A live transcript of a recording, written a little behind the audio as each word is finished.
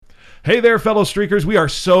Hey there, fellow streakers. We are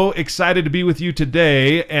so excited to be with you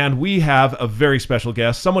today, and we have a very special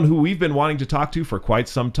guest, someone who we've been wanting to talk to for quite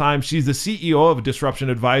some time. She's the CEO of Disruption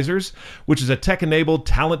Advisors, which is a tech-enabled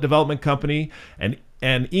talent development company and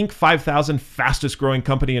Inc. 5000 fastest growing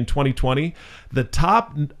company in 2020. The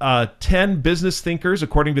top 10 business thinkers,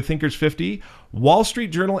 according to Thinkers 50, Wall Street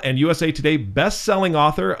Journal and USA Today best-selling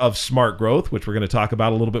author of Smart Growth, which we're going to talk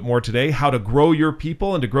about a little bit more today, how to grow your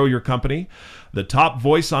people and to grow your company. The top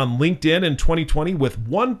voice on LinkedIn in 2020 with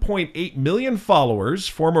 1.8 million followers,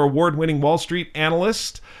 former award-winning Wall Street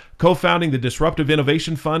analyst, co-founding the Disruptive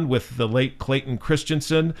Innovation Fund with the late Clayton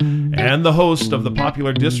Christensen, and the host of the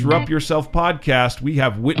popular Disrupt Yourself podcast. We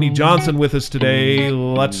have Whitney Johnson with us today.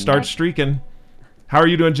 Let's start streaking. How are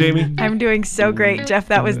you doing, Jamie? I'm doing so great, Jeff.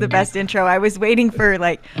 That was the best intro. I was waiting for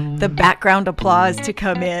the background applause to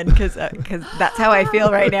come in because that's how I feel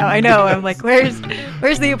right now. I know. I'm like, where's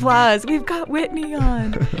the applause? We've got Whitney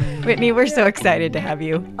on. Whitney, we're so excited to have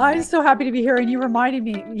you. I'm so happy to be here. And you reminded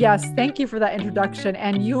me, yes, thank you for that introduction.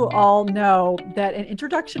 And you all know that an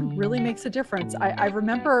introduction really makes a difference. I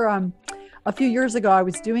remember a few years ago, I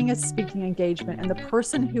was doing a speaking engagement, and the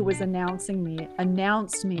person who was announced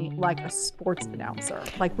me like a sports announcer,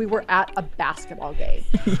 like we were at a basketball game.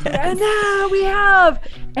 Yes. And now we have,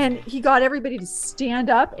 and he got everybody to stand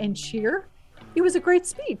up and cheer. It was a great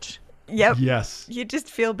speech. Yep. Yes. You just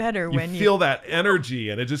feel better when you feel that energy,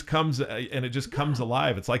 and it just comes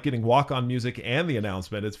alive. It's like getting walk-on music and the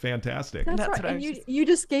announcement. It's fantastic. That's right. And you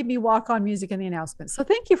just gave me walk-on music and the announcement. So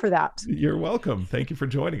thank you for that. You're welcome. Thank you for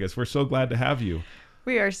joining us. We're so glad to have you.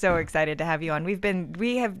 We are so excited to have you on.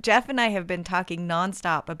 Jeff and I have been talking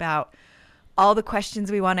nonstop about all the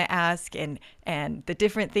questions we want to ask and the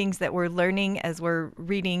different things that we're learning as we're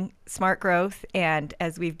reading Smart Growth and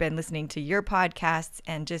as we've been listening to your podcasts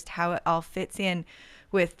and just how it all fits in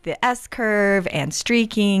with the S-curve and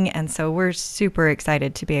streaking. And so we're super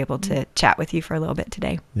excited to be able to chat with you for a little bit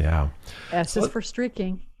today. Yeah. S is for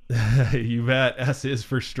streaking. You bet. S is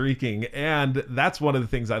for streaking. And that's one of the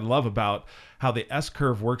things I love about how the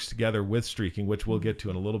S-curve works together with streaking, which we'll get to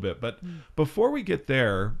in a little bit. But before we get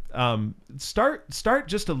there, start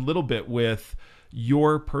just a little bit with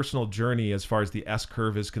your personal journey as far as the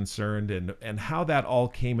S-curve is concerned and how that all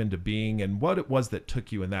came into being and what it was that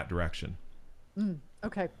took you in that direction.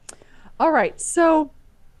 Okay. All right. So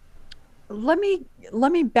let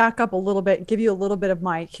me back up a little bit, give you a little bit of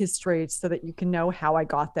my history so that you can know how I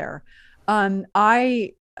got there.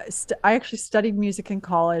 I actually studied music in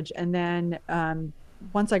college, and then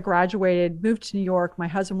once I graduated, moved to New York. My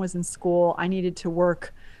husband was in school. I needed to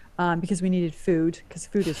work because we needed food, because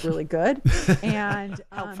food is really good. And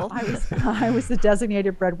I was the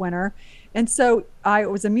designated breadwinner. And so I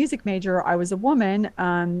was a music major. I was a woman.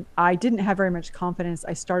 I didn't have very much confidence.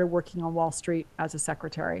 I started working on Wall Street as a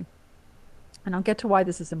secretary. And I'll get to why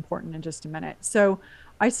this is important in just a minute. So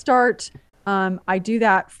I do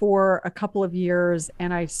that for a couple of years,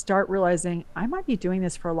 and I start realizing I might be doing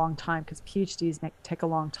this for a long time because PhDs take a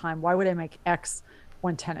long time. Why would I make X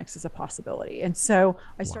when 10X is a possibility? And so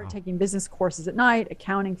I started taking business courses at night,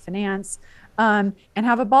 accounting, finance, and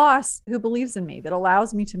have a boss who believes in me, that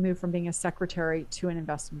allows me to move from being a secretary to an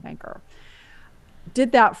investment banker.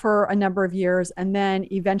 Did that for a number of years, and then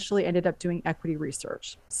eventually ended up doing equity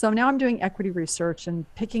research. So now I'm doing equity research and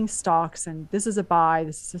picking stocks, and this is a buy,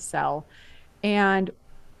 this is a sell. And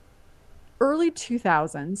early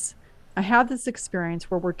 2000s, I have this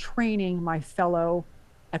experience where we're training my fellow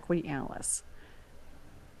equity analysts.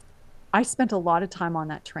 I spent a lot of time on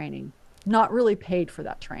that training, not really paid for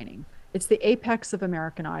that training. It's the apex of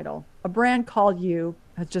American Idol. A Brand Called You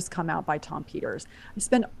has just come out by Tom Peters. I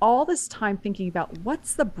spend all this time thinking about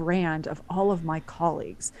what's the brand of all of my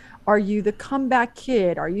colleagues. Are you the comeback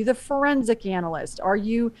kid? Are you the forensic analyst? Are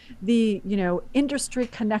you the, industry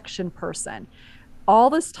connection person? All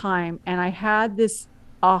this time, and I had this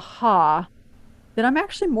aha that I'm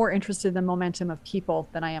actually more interested in the momentum of people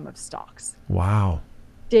than I am of stocks. Wow.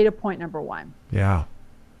 Data point number one. Yeah.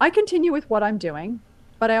 I continue with what I'm doing,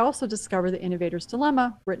 but I also discover The Innovator's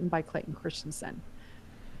Dilemma, written by Clayton Christensen.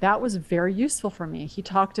 That was very useful for me. He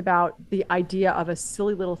talked about the idea of a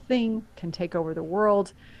silly little thing can take over the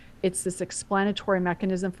world. It's this explanatory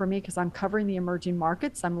mechanism for me because I'm covering the emerging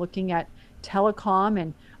markets. I'm looking at telecom,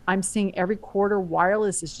 and I'm seeing every quarter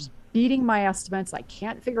wireless is just beating my estimates. I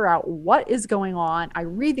can't figure out what is going on. I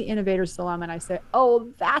read The Innovator's Dilemma and I say,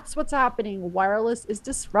 oh, that's what's happening. Wireless is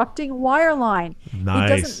disrupting wireline. Nice.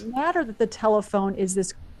 It doesn't matter that the telephone is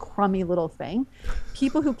this crummy little thing.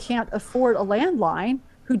 People who can't afford a landline,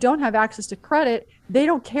 who don't have access to credit, they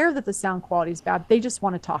don't care that the sound quality is bad. They just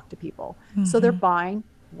want to talk to people. Mm-hmm. So they're buying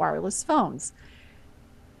wireless phones.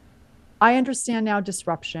 I understand now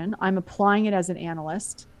disruption. I'm applying it as an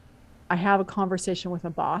analyst. I have a conversation with a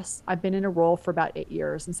boss. I've been in a role for about 8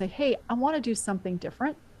 years and say, hey, I want to do something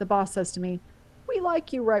different. The boss says to me, we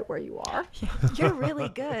like you right where you are. You're really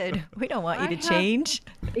good. We don't want you to change.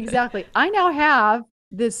 Exactly. I now have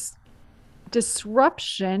this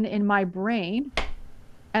disruption in my brain.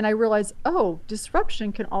 And I realize, oh,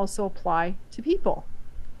 disruption can also apply to people.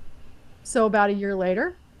 So about a year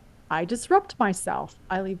later, I disrupt myself.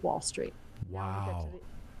 I leave Wall Street. Wow.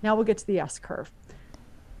 Now we'll get to the S curve.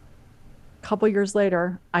 A couple years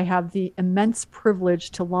later, I have the immense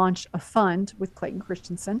privilege to launch a fund with Clayton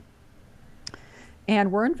Christensen.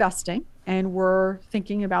 And we're investing and we're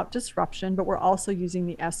thinking about disruption, but we're also using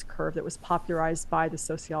the S curve that was popularized by the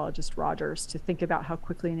sociologist Rogers to think about how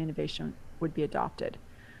quickly an innovation would be adopted.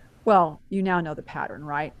 Well, you now know the pattern,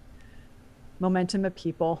 right? Momentum of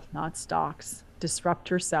people, not stocks.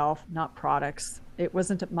 Disrupt yourself, not products. It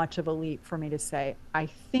wasn't much of a leap for me to say, I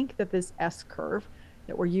think that this S curve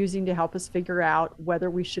that we're using to help us figure out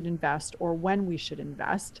whether we should invest or when we should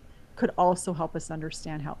invest could also help us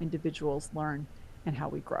understand how individuals learn and how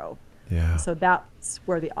we grow. Yeah. So that's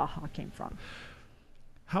where the aha came from.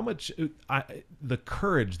 How much the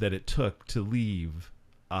courage that it took to leave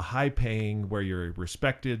a high-paying, where you're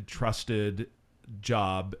respected, trusted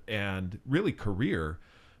job and really career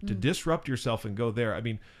to disrupt yourself and go there. I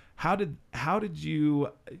mean, how did you,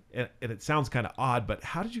 and it sounds kind of odd, but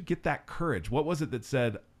how did you get that courage? What was it that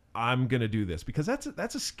said, I'm going to do this? Because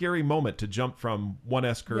that's a scary moment to jump from one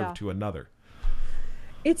S curve to another.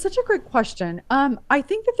 It's such a great question. I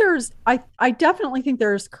think that I definitely think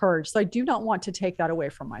there's courage. So I do not want to take that away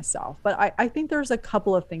from myself, but I think there's a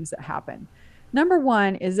couple of things that happen. Number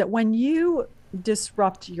one is that when you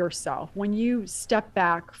disrupt yourself, when you step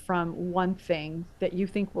back from one thing that you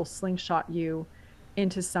think will slingshot you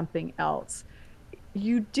into something else,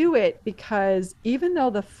 you do it because even though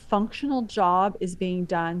the functional job is being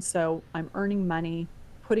done, so I'm earning money,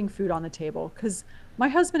 putting food on the table, because my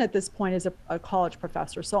husband at this point is a college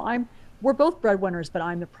professor. So we're both breadwinners, but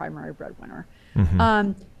I'm the primary breadwinner.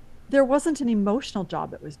 Mm-hmm. There wasn't an emotional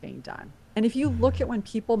job that was being done. And if you look at when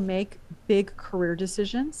people make big career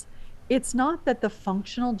decisions, it's not that the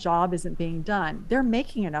functional job isn't being done. They're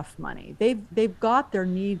making enough money. They've got their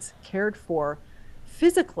needs cared for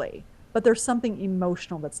physically, but there's something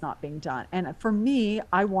emotional that's not being done. And for me,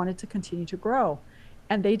 I wanted to continue to grow.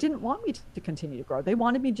 And they didn't want me to continue to grow. They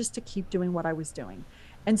wanted me just to keep doing what I was doing.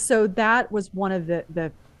 And so that was one of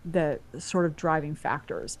the sort of driving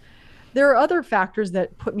factors. There are other factors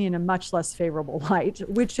that put me in a much less favorable light,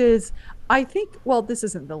 which is, I think, well, this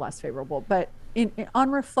isn't the less favorable, but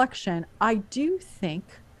on reflection, I do think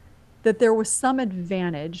that there was some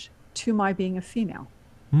advantage to my being a female.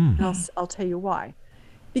 And I'll tell you why.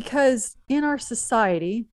 Because in our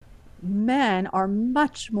society, men are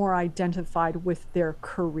much more identified with their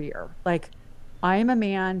career. Like, I am a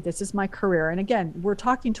man, this is my career. And again, we're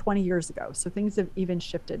talking 20 years ago, so things have even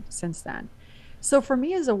shifted since then. So for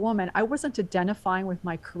me as a woman, I wasn't identifying with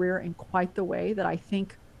my career in quite the way that I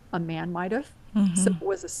think a man might have. Mm-hmm. So it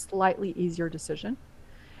was a slightly easier decision.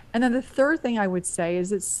 And then the third thing I would say is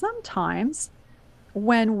that sometimes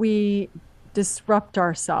when we disrupt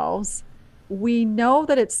ourselves, we know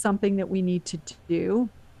that it's something that we need to do.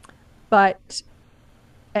 But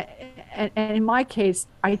and in my case,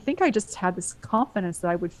 I think I just had this confidence that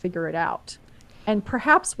I would figure it out, and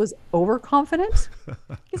perhaps was overconfident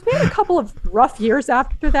because we had a couple of rough years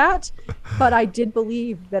after that, but I did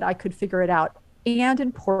believe that I could figure it out. And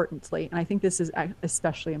importantly, and I think this is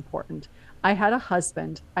especially important, I had a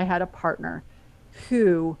husband, I had a partner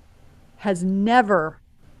who has never,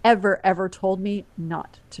 ever, ever told me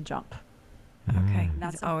not to jump. Okay.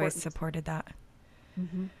 That's always supported that.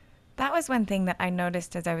 Mm-hmm. That was one thing that I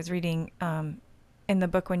noticed as I was reading in the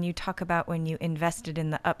book when you talk about when you invested in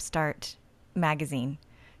the Upstart magazine.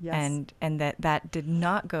 Yes. And that did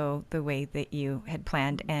not go the way that you had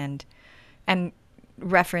planned, and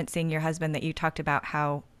referencing your husband, that you talked about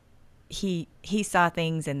how he saw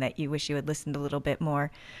things and that you wish you had listened a little bit more.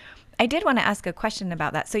 I did want to ask a question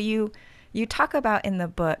about that. So you talk about in the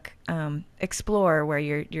book Explore, where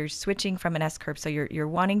you're switching from an S curve, so you're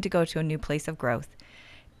wanting to go to a new place of growth.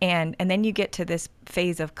 And then you get to this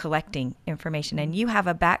phase of collecting information, and you have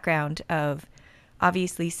a background of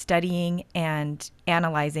obviously studying and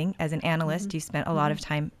analyzing. As an analyst, mm-hmm. you spent a lot of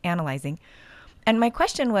time analyzing. And my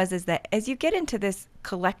question is that as you get into this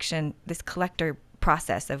collector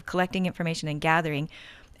process of collecting information and gathering,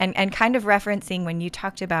 and kind of referencing when you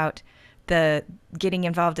talked about the getting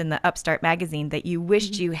involved in the Upstart magazine that you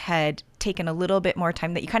wished you had taken a little bit more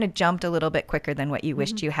time, that you kind of jumped a little bit quicker than what you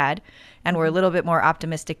wished you had, and were a little bit more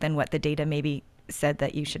optimistic than what the data maybe said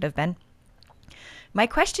that you should have been. My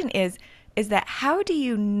question is that how do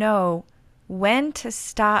you know when to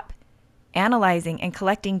stop analyzing and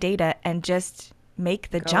collecting data and just make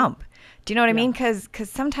the jump? Do you know what I mean? Because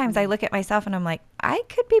sometimes I look at myself and I'm like, I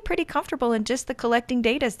could be pretty comfortable in just the collecting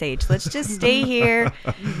data stage. Let's just stay here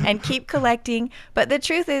and keep collecting. But the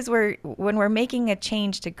truth is, when we're making a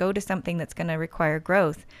change to go to something that's going to require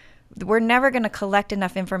growth, we're never going to collect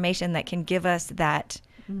enough information that can give us that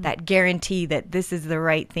guarantee that this is the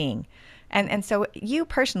right thing. And so you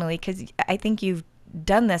personally, because I think you've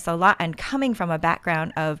done this a lot, and coming from a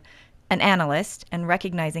background of an analyst and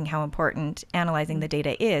recognizing how important analyzing the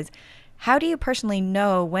data is, how do you personally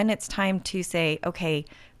know when it's time to say, okay,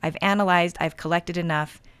 I've analyzed, I've collected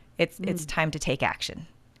enough, it's time to take action?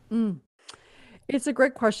 It's a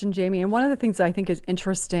great question, Jamie. And one of the things I think is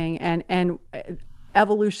interesting and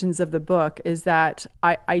evolutions of the book is that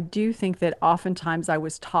I do think that oftentimes I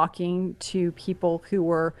was talking to people who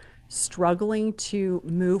were struggling to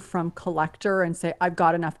move from collector and say, I've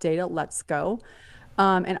got enough data, let's go.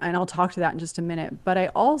 And I'll talk to that in just a minute. But I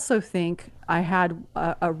also think I had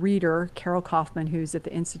a reader, Carol Kaufman, who's at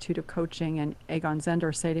the Institute of Coaching, and Egon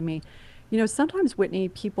Zehnder, say to me, sometimes, Whitney,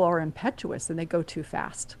 people are impetuous and they go too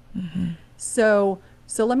fast. So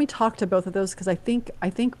let me talk to both of those, because I think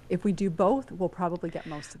if we do both, we'll probably get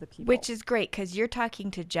most of the people. Which is great, because you're talking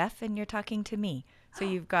to Jeff and you're talking to me. So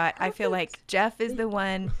you've got, I feel like Jeff is the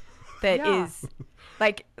one that is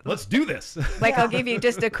like, let's do this. Like, I'll give you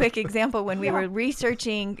just a quick example. When we were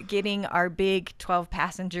researching getting our big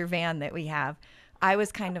 12-passenger van that we have, I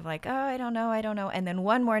was kind of like, oh, I don't know. And then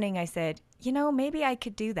one morning I said, maybe I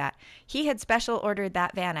could do that. He had special ordered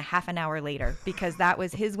that van a half an hour later, because that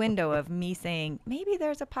was his window of me saying, maybe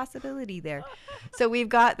there's a possibility there. So we've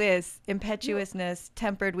got this impetuousness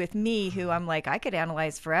tempered with me, who I'm like, I could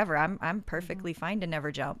analyze forever. I'm perfectly fine to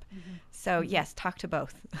never jump. So yes, talk to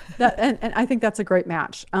both. And I think that's a great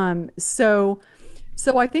match. So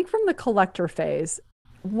I think from the collector phase,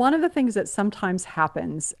 one of the things that sometimes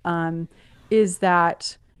happens is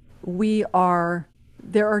that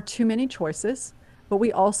there are too many choices, but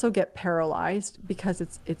we also get paralyzed because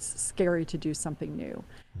it's scary to do something new.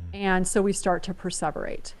 And so we start to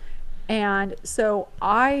perseverate. And so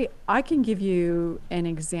I can give you an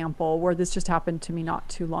example where this just happened to me not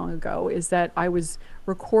too long ago, is that I was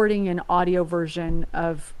recording an audio version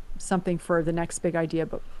of something for the Next Big Idea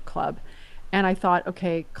Book Club. And I thought,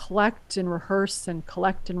 okay, collect and rehearse and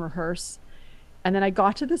collect and rehearse. And then I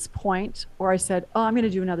got to this point where I said, oh, I'm going to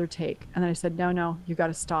do another take. And then I said, no, you got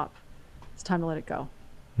to stop. It's time to let it go.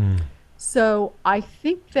 So I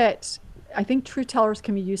think truth tellers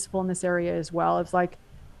can be useful in this area as well. It's like,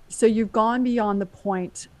 so you've gone beyond the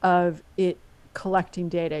point of it collecting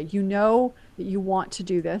data. You know that you want to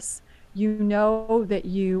do this. You know that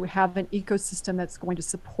you have an ecosystem that's going to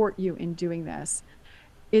support you in doing this.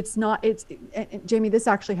 Jamie, this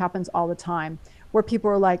actually happens all the time, where people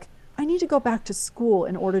are like, I need to go back to school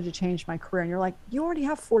in order to change my career. And you're like, you already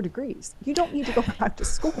have 4 degrees. You don't need to go back to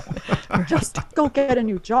school. Just go get a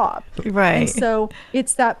new job. Right. And so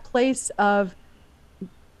it's that place of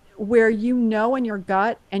where in your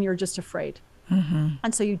gut and you're just afraid.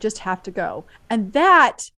 And so you just have to go. And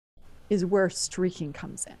that is where streaking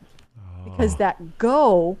comes in. Because that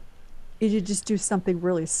go is you just do something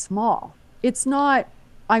really small. It's not,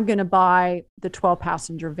 I'm going to buy the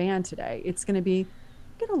 12-passenger van today. It's going to be,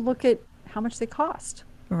 I'm going to look at how much they cost.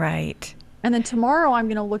 Right. And then tomorrow I'm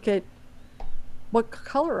going to look at what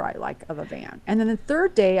color I like of a van. And then the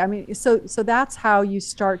third day, so that's how you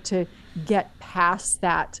start to get past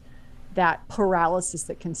that paralysis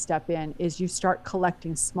that can step in, is you start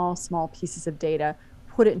collecting small pieces of data,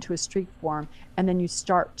 put it into a streak form, and then you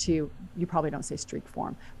probably don't say streak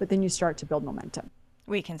form, but then you start to build momentum.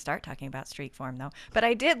 We can start talking about streak form, though. But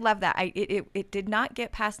I did love that. It did not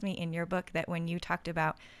get past me in your book that when you talked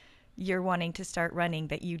about you're wanting to start running,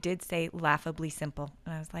 that you did say laughably simple.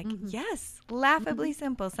 And I was like, yes, laughably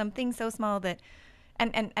simple. Something so small that,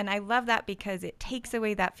 and I love that, because it takes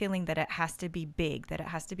away that feeling that it has to be big, that it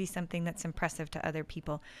has to be something that's impressive to other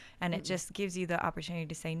people. And it just gives you the opportunity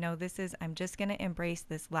to say, no, I'm just going to embrace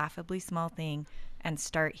this laughably small thing and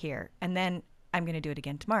start here. And then I'm going to do it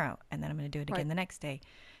again tomorrow. And then I'm going to do it again the next day.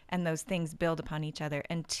 And those things build upon each other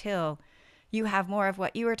until you have more of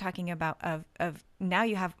what you were talking about of now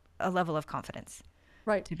you have a level of confidence.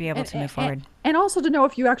 Right. To be able to move forward. And also to know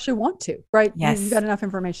if you actually want to, right? Yes. You've got enough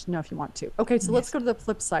information to know if you want to. Okay, so let's go to the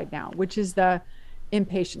flip side now, which is the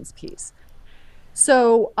impatience piece.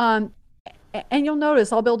 So And you'll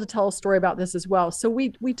notice I'll be able to tell a story about this as well. So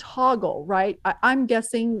we toggle, right? I'm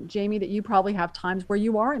guessing, Jamie, that you probably have times where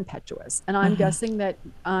you are impetuous, and I'm guessing that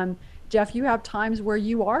Jeff, you have times where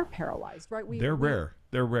you are paralyzed, right? They're rare.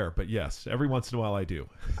 They're rare, but yes, every once in a while I do.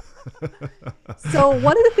 So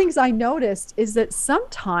one of the things I noticed is that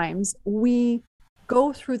sometimes we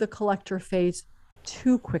go through the collector phase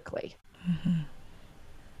too quickly.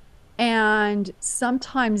 And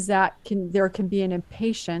sometimes there can be an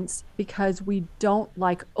impatience because we don't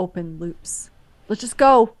like open loops. Let's just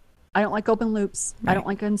go. I don't like open loops. Right. I don't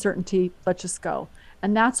like uncertainty. Let's just go.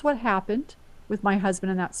 And that's what happened with my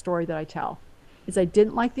husband in that story that I tell. Is I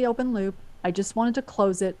didn't like the open loop. I just wanted to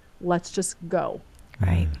close it. Let's just go.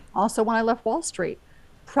 Right. Also, when I left Wall Street,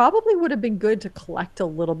 probably would have been good to collect a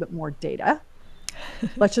little bit more data.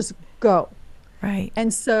 Let's just go. Right.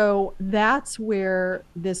 And so that's where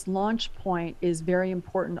this launch point is very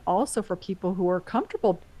important also for people who are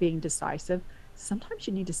comfortable being decisive. Sometimes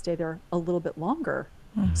you need to stay there a little bit longer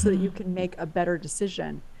so that you can make a better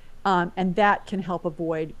decision. And that can help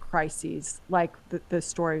avoid crises like the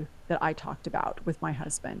story that I talked about with my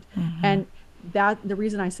husband. And that the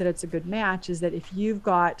reason I said it's a good match is that if you've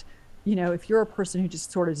got, if you're a person who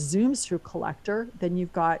just sort of zooms through collector, then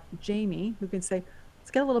you've got Jamie who can say, let's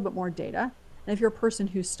get a little bit more data. And if you're a person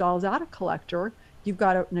who stalls out a collector, you've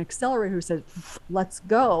got an accelerator who says, let's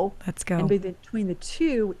go. Let's go. And between the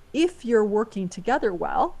two, if you're working together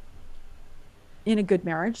well, in a good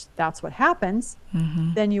marriage, that's what happens,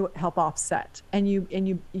 then you help offset and you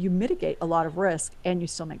mitigate a lot of risk and you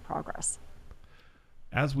still make progress.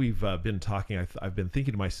 As we've been talking, I've been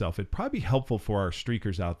thinking to myself, it'd probably be helpful for our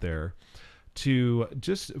streakers out there to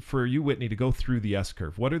just for you, Whitney, to go through the S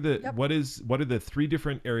curve. What are the what are the three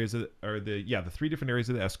different areas the three different areas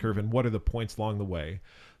of the S curve, and what are the points along the way,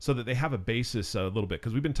 so that they have a basis a little bit,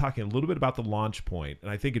 because we've been talking a little bit about the launch point,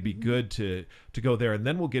 and I think it'd be good to go there, and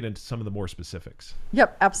then we'll get into some of the more specifics.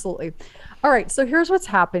 Yep, absolutely. All right, so here's what's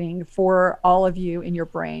happening for all of you in your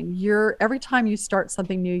brain. Every time you start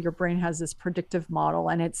something new, your brain has this predictive model,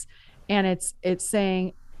 and it's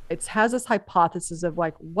saying, it has this hypothesis of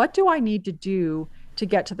like, what do I need to do to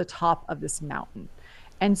get to the top of this mountain?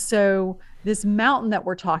 And so this mountain that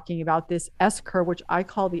we're talking about, this S curve, which I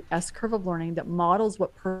call the S curve of learning, that models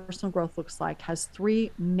what personal growth looks like, has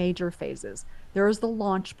three major phases. There is the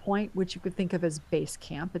launch point, which you could think of as base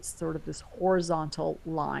camp. It's sort of this horizontal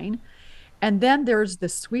line. And then there's the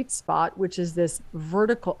sweet spot, which is this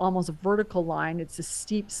vertical, almost vertical line. It's a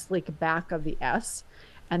steep, sleek back of the S.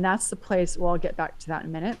 And that's the place, well, I'll get back to that in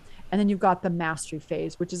a minute. And then you've got the mastery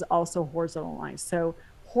phase, which is also horizontal line. So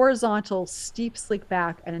horizontal, steep, sleek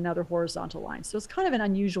back, and another horizontal line. So it's kind of an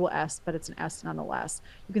unusual S, but it's an S nonetheless.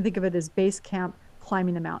 You can think of it as base camp,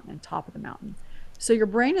 climbing the mountain, and top of the mountain. So your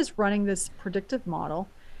brain is running this predictive model.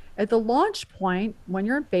 At the launch point, when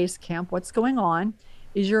you're in base camp, what's going on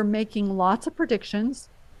is you're making lots of predictions,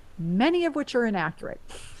 many of which are inaccurate.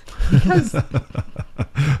 Because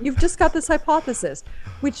you've just got this hypothesis,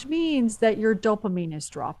 which means that your dopamine is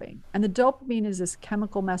dropping. And the dopamine is this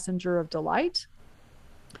chemical messenger of delight.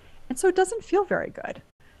 And so it doesn't feel very good.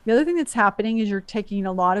 The other thing that's happening is you're taking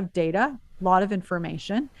a lot of data, a lot of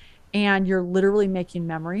information, and you're literally making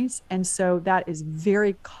memories. And so that is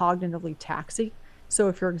very cognitively taxing. So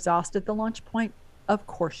if you're exhausted at the launch point, of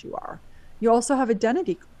course you are. You also have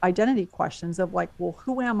identity questions of like, well,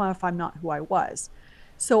 who am I if I'm not who I was?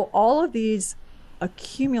 So all of these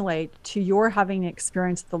accumulate to your having an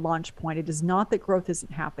experience at the launch point. It is not that growth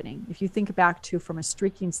isn't happening. If you think back to, from a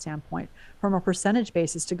streaking standpoint, from a percentage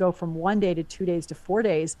basis, to go from 1 day to 2 days to 4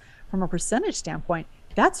 days, from a percentage standpoint,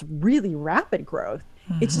 that's really rapid growth.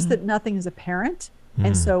 It's just that nothing is apparent.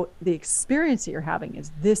 And so the experience that you're having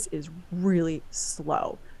is, this is really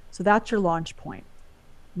slow. So that's your launch point.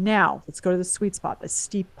 Now let's go to the sweet spot, the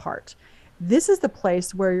steep part. This is the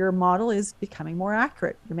place where your model is becoming more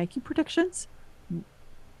accurate. You're making predictions.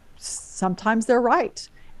 Sometimes they're right.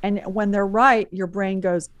 And when they're right, your brain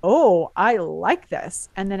goes, oh, I like this.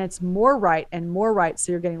 And then it's more right and more right.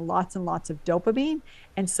 So you're getting lots and lots of dopamine.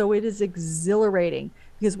 And so it is exhilarating,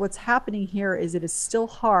 because what's happening here is it is still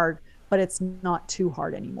hard, but it's not too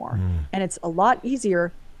hard anymore. And it's a lot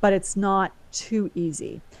easier, but it's not too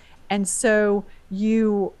easy. And so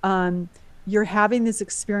you're having this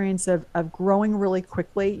experience of growing really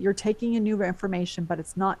quickly. You're taking in new information, but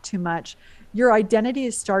it's not too much. Your identity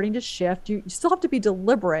is starting to shift. You still have to be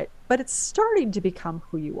deliberate, but it's starting to become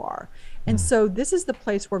who you are. And so this is the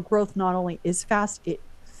place where growth not only is fast, it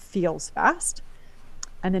feels fast.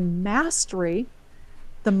 And then mastery,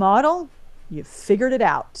 the model, you figured it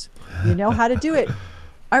out. You know how to do it.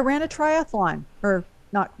 I ran a triathlon, or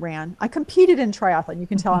not ran. I competed in triathlon. You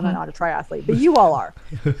can tell I'm not a triathlete, but you all are.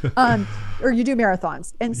 Or you do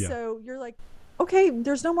marathons. And Yeah. so you're like, okay,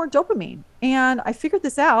 there's no more dopamine. And I figured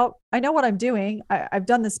this out. I know what I'm doing. I've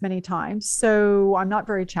done this many times. So I'm not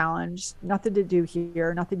very challenged. Nothing to do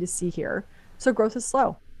here, nothing to see here. So growth is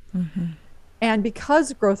slow. And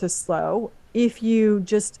because growth is slow, if you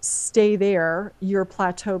just stay there, your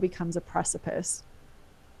plateau becomes a precipice.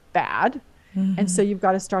 Bad. And so you've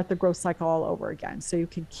got to start the growth cycle all over again. So you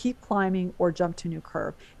can keep climbing or jump to a new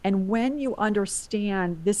curve. And when you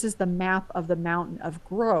understand this is the map of the mountain of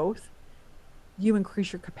growth, you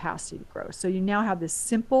increase your capacity to grow. So you now have this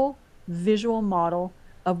simple visual model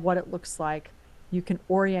of what it looks like. You can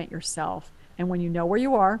orient yourself. And when you know where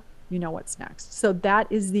you are, you know what's next. So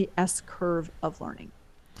that is the S curve of learning.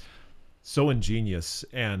 So ingenious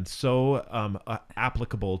and so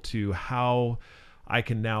applicable to how I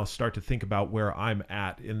can now start to think about where I'm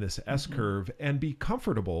at in this S curve and be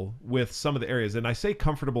comfortable with some of the areas. And I say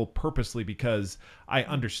comfortable purposely because I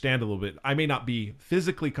understand a little bit. I may not be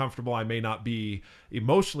physically comfortable. I may not be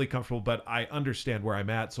emotionally comfortable, but I understand where I'm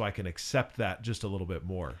at, so I can accept that just a little bit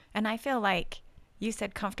more. And I feel like you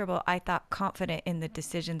said comfortable. I thought confident in the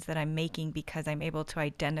decisions that I'm making because I'm able to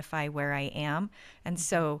identify where I am. And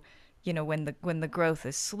so, you know, when the growth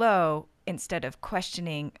is slow, instead of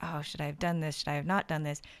questioning, oh, should I have done this? Should I have not done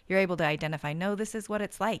this? You're able to identify, no, this is what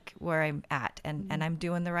it's like where I'm at, and I'm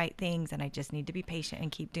doing the right things, and I just need to be patient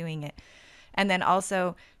and keep doing it. And then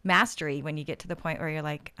also mastery, when you get to the point where you're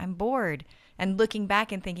like, I'm bored, and looking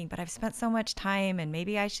back and thinking, but I've spent so much time and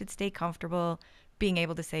maybe I should stay comfortable, being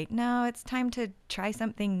able to say, no, it's time to try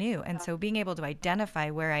something new. And so being able to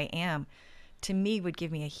identify where I am, to me, would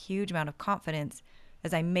give me a huge amount of confidence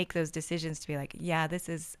as I make those decisions to be like, yeah,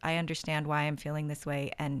 I understand why I'm feeling this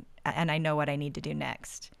way, and I know what I need to do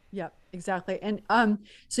next. Yep, exactly. And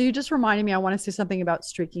so you just reminded me, I want to say something about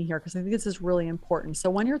streaking here because I think this is really important. So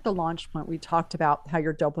when you're at the launch point, we talked about how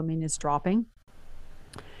your dopamine is dropping.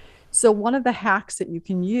 So one of the hacks that you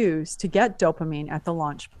can use to get dopamine at the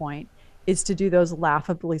launch point is to do those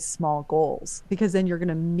laughably small goals, because then you're going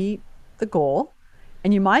to meet the goal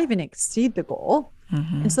and you might even exceed the goal.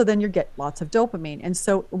 And so then you get lots of dopamine. And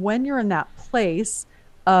so when you're in that place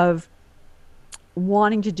of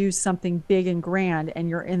wanting to do something big and grand and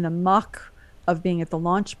you're in the muck of being at the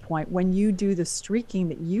launch point, when you do the streaking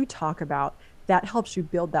that you talk about, that helps you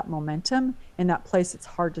build that momentum in that place. It's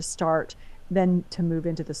hard to start, then to move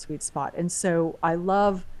into the sweet spot. And so I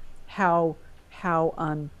love how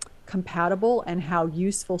compatible and how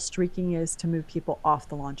useful streaking is to move people off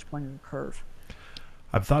the launch point of the curve.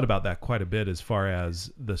 I've thought about that quite a bit as far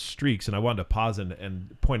as the streaks, and I wanted to pause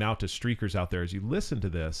and point out to streakers out there as you listen to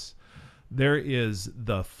this, there is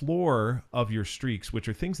the floor of your streaks, which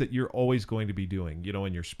are things that you're always going to be doing, you know,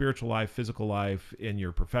 in your spiritual life, physical life, in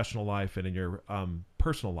your professional life, and in your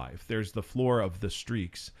personal life. There's the floor of the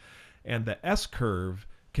streaks, and the S curve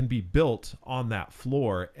can be built on that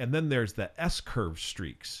floor. And then there's the S curve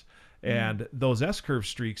streaks. And those S-curve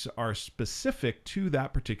streaks are specific to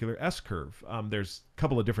that particular S-curve. There's a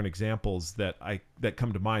couple of different examples that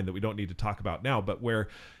come to mind that we don't need to talk about now, but where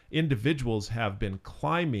individuals have been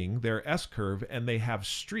climbing their S-curve and they have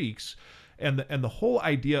streaks. And the whole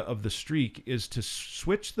idea of the streak is to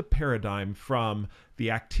switch the paradigm from the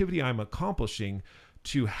activity I'm accomplishing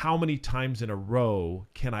to how many times in a row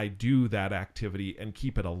can I do that activity and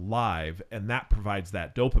keep it alive. And that provides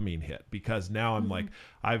that dopamine hit, because now I'm like,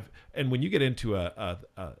 and when you get into a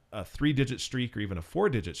 3-digit streak or even a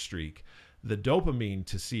 4-digit streak, the dopamine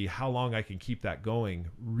to see how long I can keep that going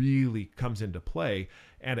really comes into play.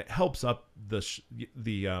 And it helps up the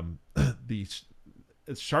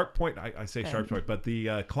sharp point. I say sharp point, but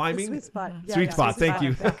the climbing. The sweet spot. Sweet spot. Thank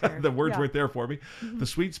you. Spot. The words weren't there for me. The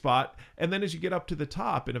sweet spot. And then as you get up to the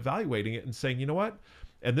top and evaluating it and saying, you know what?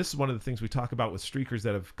 And this is one of the things we talk about with streakers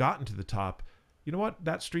that have gotten to the top. You know what?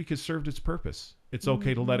 That streak has served its purpose. It's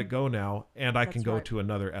okay to let it go now. And I can go to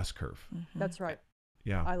another S curve. That's right.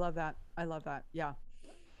 Yeah. I love that. Yeah.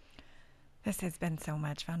 This has been so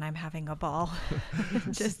much fun. I'm having a ball.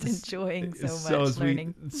 Just enjoying so much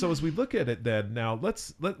learning. So as we look at it then, now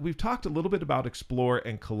we've talked a little bit about Explore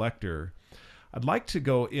and Collector. I'd like to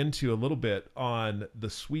go into a little bit on the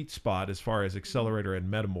sweet spot as far as Accelerator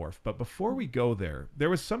and Metamorph. But before we go there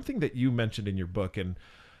was something that you mentioned in your book, and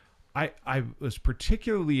I was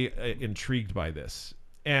particularly intrigued by this.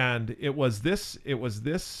 And it was this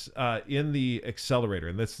in the Accelerator,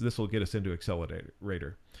 and this will get us into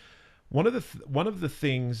Accelerator. One of the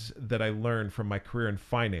things that I learned from my career in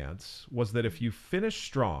finance was that if you finish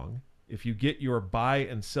strong, if you get your buy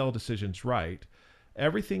and sell decisions right,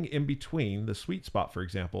 everything in between, the sweet spot, for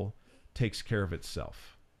example, takes care of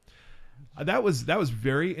itself. That was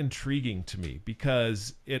very intriguing to me,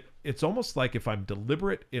 because it's almost like if I'm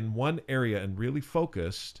deliberate in one area and really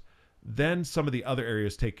focused, then some of the other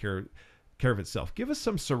areas take care of itself. Give us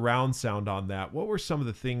some surround sound on that. What were some of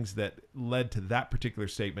the things that led to that particular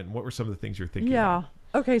statement, and what were some of the things you're thinking about?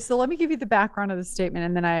 Okay, so let me give you the background of the statement,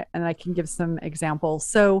 and then I can give some examples.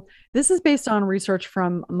 So this is based on research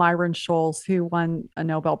from Myron Scholes, who won a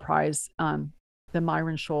Nobel Prize, the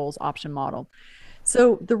Myron Scholes option model.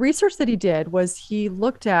 So the research that he did was he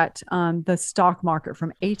looked at the stock market from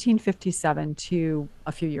 1857 to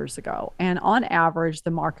a few years ago, and on average,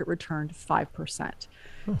 the market returned 5%.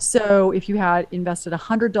 So if you had invested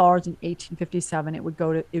 $100 in 1857, it would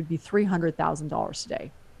be $300,000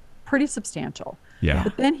 today. Pretty substantial. Yeah.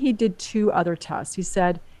 But then he did two other tests. He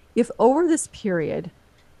said, if over this period,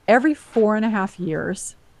 every 4.5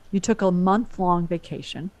 years, you took a month-long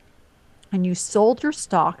vacation and you sold your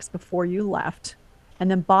stocks before you left and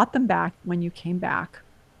then bought them back when you came back,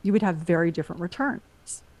 you would have very different returns.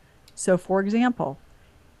 So for example,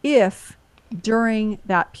 if during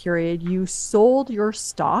that period you sold your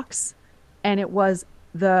stocks and it was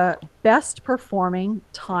the best performing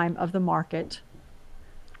time of the market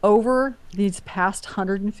over these past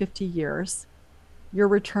 150 years, your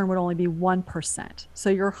return would only be 1%. So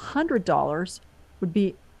your $100 would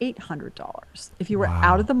be $800 if you were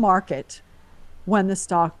out of the market when the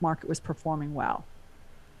stock market was performing well.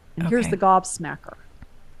 And here's the gobsmacker.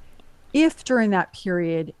 If during that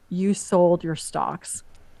period you sold your stocks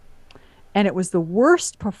and it was the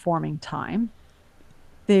worst performing time,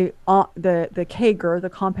 the CAGR, the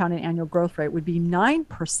compounded annual growth rate, would be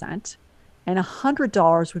 9%, and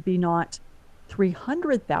 $100 would be not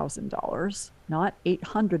 $300,000, not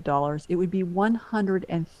 $800. It would be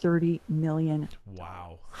 130 million.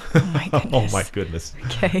 Wow. Oh my goodness. Oh my goodness.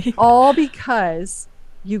 Okay. All because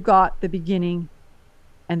you got the beginning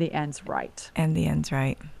and the ends right. And the end's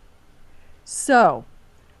right. So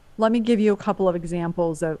let me give you a couple of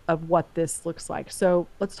examples of what this looks like. So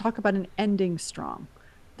let's talk about an ending strong.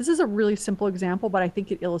 This is a really simple example, but I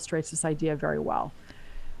think it illustrates this idea very well.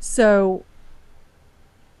 So,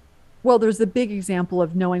 well, there's the big example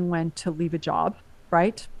of knowing when to leave a job,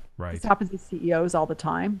 right? Right. This happens with CEOs all the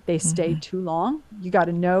time. They stay too long. You got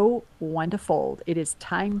to know when to fold. It is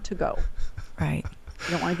time to go. Right.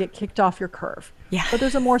 You don't want to get kicked off your curve. Yeah. But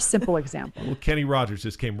there's a more simple example. Well, Kenny Rogers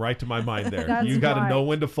just came right to my mind there. That's You got to right. know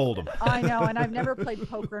when to fold them. I know, and I've never played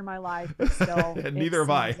poker in my life, but still. And neither have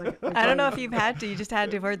I. I don't know if you've had to. You just had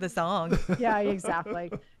to have heard the song. Yeah,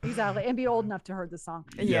 exactly, and be old enough to heard the song.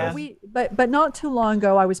 Yeah. But not too long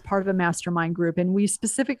ago, I was part of a mastermind group, and we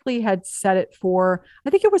specifically had set it for, I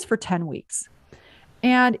think it was for 10 weeks,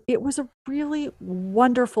 and it was a really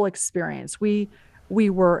wonderful experience. We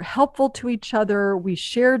were helpful to each other. We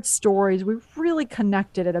shared stories. We really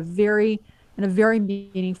connected in a very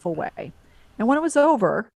meaningful way. And when it was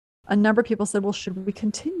over, a number of people said, "Well, should we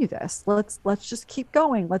continue this? Let's just keep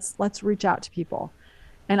going. Let's reach out to people."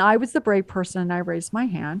 And I was the brave person, and I raised my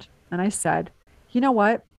hand and I said, "You know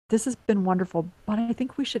what? This has been wonderful, but I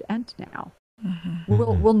think we should end now.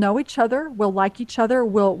 We'll know each other. We'll like each other.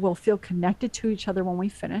 We'll feel connected to each other when we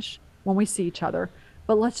finish, when we see each other.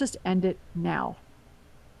 But let's just end it now."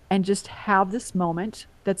 And just have this moment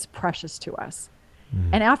that's precious to us.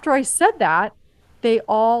 And after I said that, they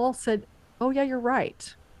all said, "Oh yeah, you're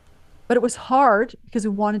right." But it was hard because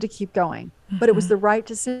we wanted to keep going. But it was the right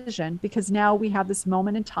decision because now we have this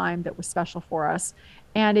moment in time that was special for us.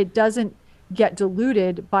 And it doesn't get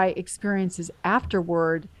diluted by experiences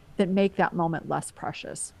afterward that make that moment less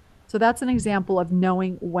precious. So that's an example of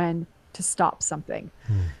knowing when to stop something.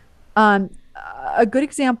 A good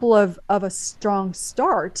example of a strong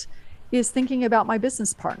start is thinking about my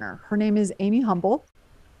business partner. Her name is Amy Humble.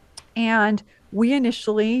 And we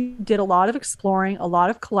initially did a lot of exploring, a lot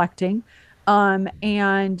of collecting,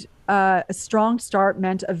 and a strong start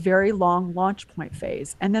meant a very long launch point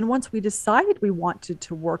phase. And then once we decided we wanted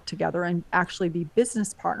to work together and actually be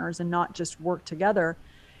business partners and not just work together,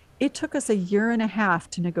 it took us 1.5 years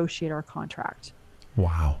to negotiate our contract.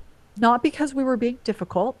 Wow. Not because we were being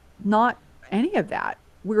difficult, not any of that.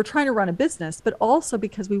 We were trying to run a business, but also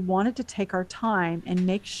because we wanted to take our time and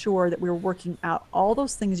make sure that we were working out all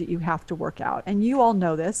those things that you have to work out. And you all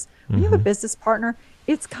know this. When you have a business partner,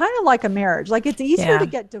 it's kind of like a marriage. Like it's easier to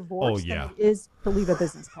get divorced than it is to leave a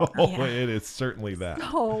business partner. Oh, it is certainly that.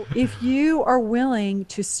 So if you are willing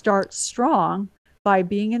to start strong by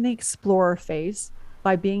being in the explorer phase,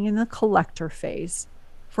 by being in the collector phase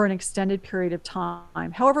for an extended period of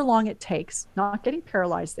time, however long it takes, not getting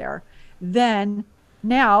paralyzed there, then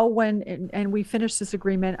now and we finished this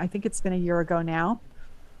agreement, I think it's been 1 year ago now,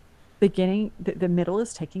 beginning, the middle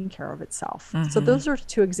is taking care of itself. So Mm-hmm. those are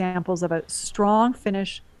two examples of a strong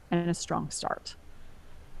finish and a strong start.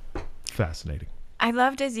 Fascinating. I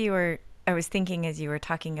loved I was thinking as you were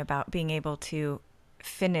talking about being able to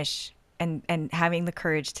finish and having the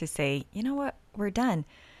courage to say, you know what, we're done.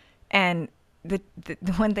 And the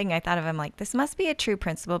one thing I thought of, I'm like, this must be a true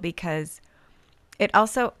principle, because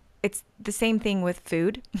it's the same thing with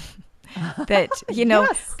food. That,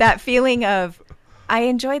 Yes. that feeling of, I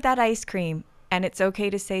enjoyed that ice cream, and it's okay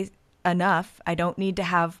to say enough. I don't need to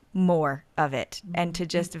have more of it, and to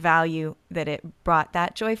just value that it brought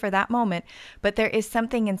that joy for that moment. But there is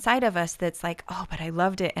something inside of us that's like, oh, but I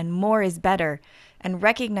loved it, and more is better. And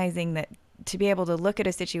recognizing that, to be able to look at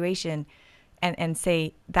a situation and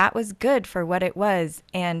say, that was good for what it was,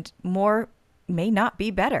 and more may not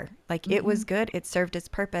be better. Like, it was good, it served its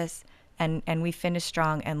purpose, and we finished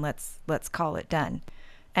strong, and let's call it done.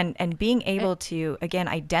 And being able to, again,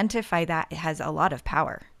 identify that has a lot of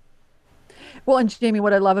power. Well, and Jamie,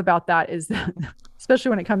 what I love about that is that, especially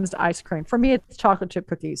when it comes to ice cream, for me, it's chocolate chip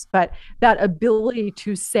cookies, but that ability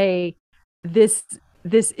to say, this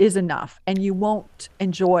is enough, and you won't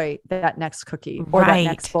enjoy that next cookie or that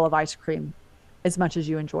next Right. bowl of ice cream as much as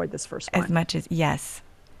you enjoyed this first As one. much as, yes.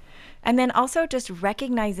 And then also just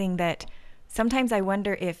recognizing that sometimes I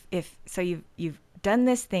wonder if so you've done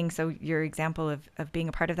this thing, so your example of being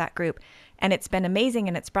a part of that group, and it's been amazing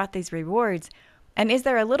and it's brought these rewards. And is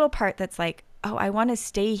there a little part that's like, oh, I want to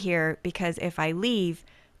stay here, because if I leave,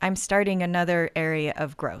 I'm starting another area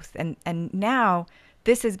of growth. And now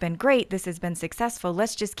this has been great, this has been successful,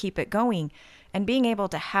 let's just keep it going. And being able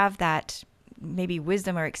to have that maybe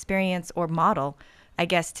wisdom or experience or model, I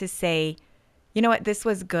guess, to say, you know what, this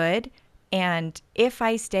was good. And if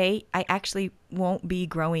I stay, I actually won't be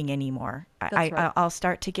growing anymore. That's right. I'll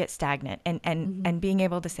start to get stagnant, and being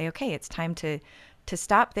able to say, okay, it's time to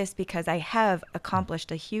stop this, because I have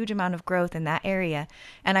accomplished a huge amount of growth in that area.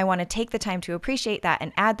 And I want to take the time to appreciate that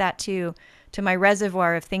and add that to my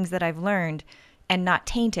reservoir of things that I've learned, and not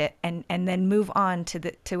taint it, and then move on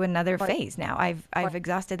to another Right. phase. Now I've Right.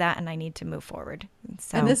 exhausted that, and I need to move forward.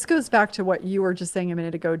 So And this goes back to what you were just saying a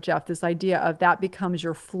minute ago, Jeff, this idea of that becomes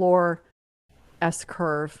your floor S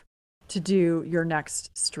curve to do your next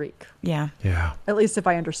streak. yeah. At least if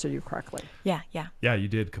I understood you correctly. Yeah. Yeah, you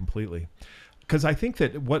did completely. Because I think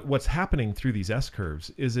that what's happening through these S curves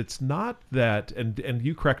is, it's not that, and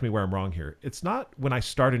you correct me where I'm wrong here, it's not when I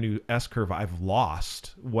start a new S curve I've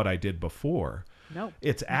lost what I did before. No.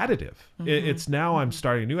 It's additive. It's now I'm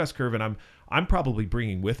starting a new S curve, and I'm probably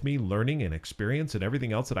bringing with me learning and experience and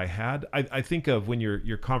everything else that I had. I think of when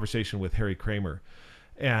your conversation with Harry Kramer,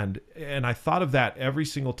 and I thought of that every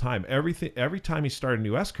single time. Every time he started a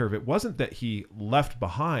new S curve, it wasn't that he left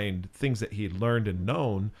behind things that he had learned and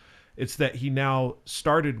known. It's that he now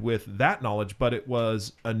started with that knowledge, but it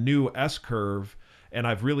was a new S curve, and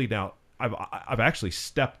I've actually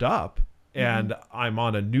stepped up, and I'm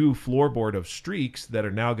on a new floorboard of streaks that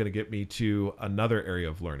are now going to get me to another area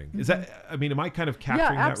of learning. Is that, I mean, am I kind of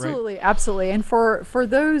capturing that right? Absolutely, absolutely. And for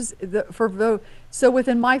those so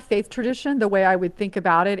within my faith tradition, the way I would think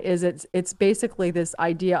about it is it's basically this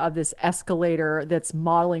idea of this escalator that's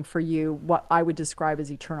modeling for you what I would describe as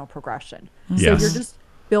eternal progression. So Yes. you're just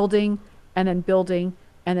building and then building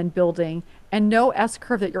and then building, and no S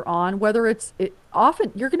curve that you're on, whether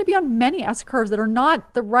often you're going to be on many S curves that are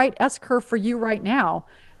not the right S curve for you right now.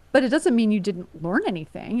 But it doesn't mean you didn't learn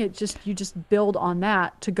anything. You just build on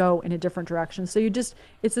that to go in a different direction. So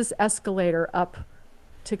it's this escalator up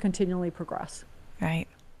to continually progress. Right.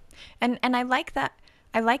 And I like that.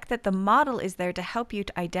 I like that the model is there to help you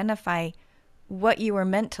to identify what you were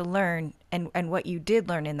meant to learn, and what you did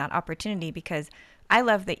learn in that opportunity, because I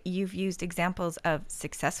love that you've used examples of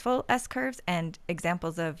successful S curves and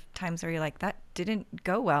examples of times where you're like, that didn't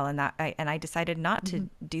go well, and I decided not to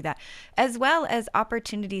do that, as well as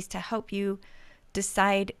opportunities to help you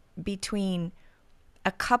decide between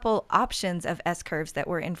a couple options of S curves that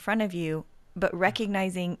were in front of you, but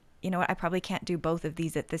recognizing, you know what, I probably can't do both of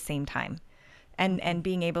these at the same time, and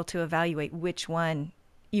being able to evaluate which one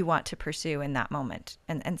you want to pursue in that moment.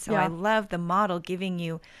 And so Yeah. I love the model giving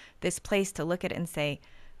you this place to look at it and say,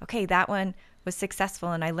 okay, that one was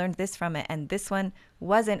successful and I learned this from it, and this one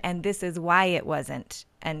wasn't, and this is why it wasn't.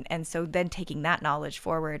 And so then taking that knowledge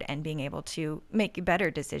forward and being able to make better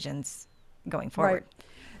decisions going forward. Right.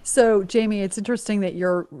 So, Jamie, it's interesting that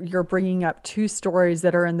you're bringing up two stories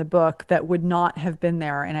that are in the book that would not have been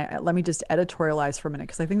there. And let me just editorialize for a minute,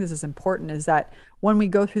 because I think this is important, is that when we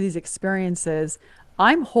go through these experiences,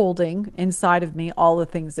 I'm holding inside of me all the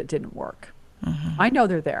things that didn't work. I know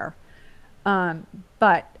they're there.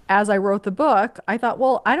 But as I wrote the book, I thought,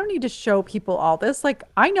 well, I don't need to show people all this. Like,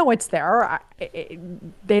 I know it's there.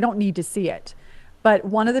 They don't need to see it. But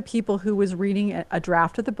one of the people who was reading a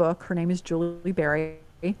draft of the book, her name is Julie Berry,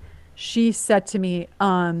 she said to me,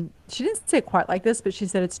 she didn't say it quite like this, but she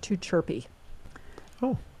said it's too chirpy.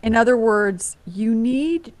 Oh. In other words, you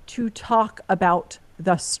need to talk about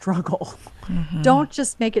the struggle. Don't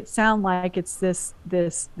just make it sound like it's this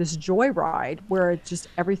joyride where it's just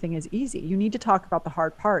everything is easy. You need to talk about the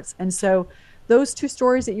hard parts. And so those two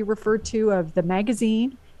stories that you referred to of the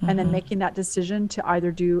magazine and then making that decision to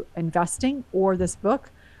either do investing or this book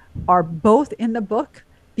are both in the book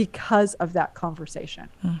because of that conversation,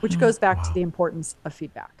 which goes back to the importance of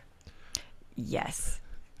feedback. Yes.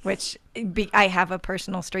 Which I have a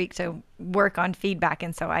personal streak to work on feedback.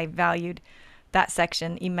 And so I valued that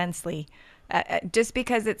section immensely, just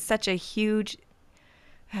because it's such a huge,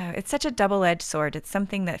 it's such a double-edged sword. It's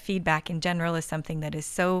something that feedback in general is something that is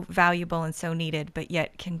so valuable and so needed, but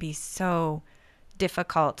yet can be so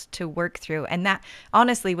difficult to work through. And that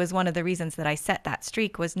honestly was one of the reasons that I set that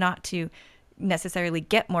streak, was not to necessarily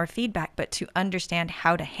get more feedback, but to understand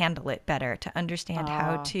how to handle it better, to understand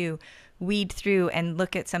how to weed through and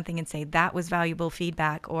look at something and say, that was valuable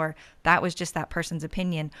feedback, or that was just that person's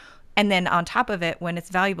opinion. And then on top of it, when it's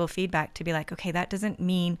valuable feedback, to be like, okay, that doesn't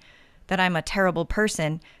mean that I'm a terrible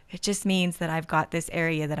person. It just means that I've got this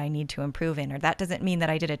area that I need to improve in, or that doesn't mean that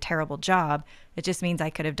I did a terrible job. It just means I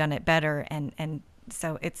could have done it better. And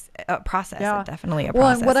so it's a process, definitely a process.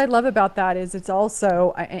 Well, and what I love about that is it's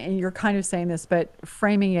also, and you're kind of saying this, but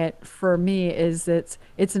framing it for me is it's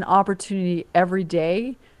an opportunity every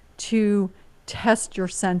day to test your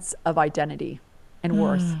sense of identity and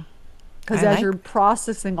worth. Because as you're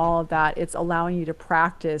processing all of that, it's allowing you to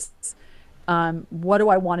practice, what do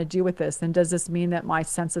I want to do with this? And does this mean that my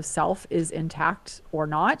sense of self is intact or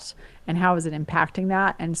not? And how is it impacting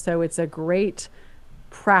that? And so it's a great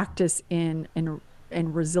practice in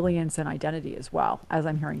resilience and identity as well, as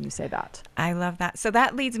I'm hearing you say that. I love that. So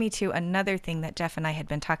that leads me to another thing that Jeff and I had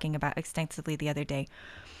been talking about extensively the other day.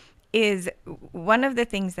 Is one of the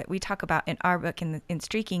things that we talk about in our book in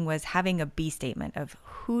Streaking was having a be statement of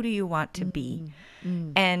who do you want to be?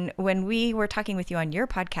 And when we were talking with you on your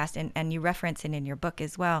podcast, and you reference it in your book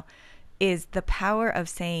as well, is the power of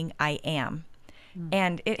saying I am.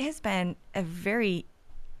 And it has been a very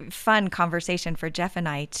fun conversation for Jeff and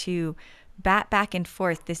I to bat back and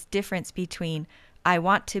forth this difference between I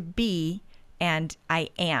want to be and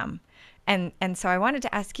I am. And so I wanted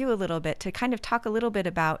to ask you a little bit to kind of talk a little bit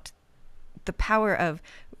about the power of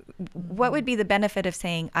what would be the benefit of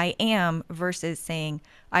saying I am versus saying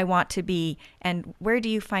I want to be, and where do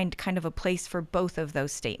you find kind of a place for both of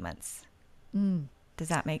those statements? Does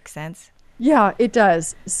that make sense? Yeah, it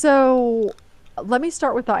does. So let me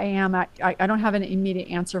start with the I am. I don't have an immediate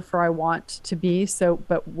answer for I want to be.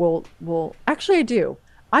 But we'll actually I do.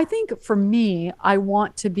 I think for me, I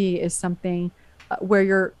want to be is something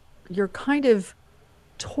where you're kind of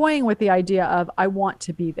toying with the idea of I want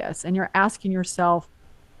to be this, and you're asking yourself,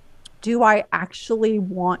 do I actually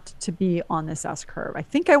want to be on this S curve? I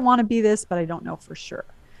think I want to be this, but I don't know for sure.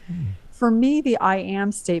 For me, the I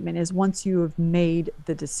am statement is once you have made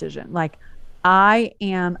the decision, like I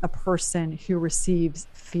am a person who receives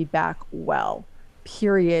feedback well,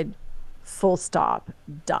 period, full stop,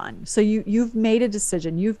 done. So you've made a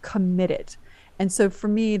decision, you've committed. And so for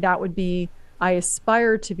me, that would be I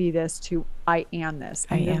aspire to be this to I am this.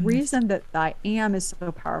 And the reason that I am is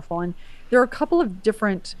so powerful, and there are a couple of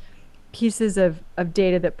different pieces of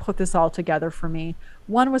data that put this all together for me.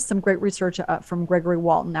 One was some great research from Gregory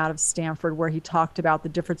Walton out of Stanford, where he talked about the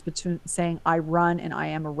difference between saying I run and I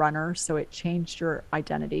am a runner. So it changed your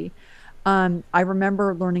identity. I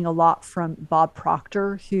remember learning a lot from Bob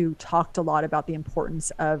Proctor, who talked a lot about the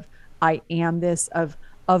importance of I am this,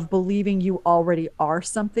 of believing you already are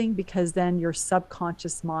something, because then your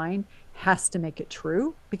subconscious mind has to make it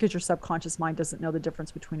true, because your subconscious mind doesn't know the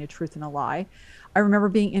difference between a truth and a lie. I remember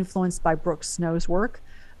being influenced by Brooke Snow's work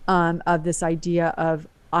of this idea of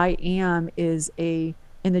I am is in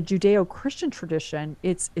the Judeo-Christian tradition,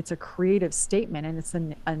 it's a creative statement, and it's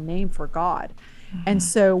a name for God. And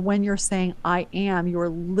so when you're saying I am, you're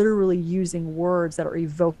literally using words that are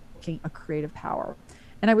evoking a creative power.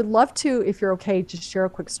 And I would love to, if you're okay, just share a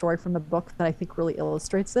quick story from the book that I think really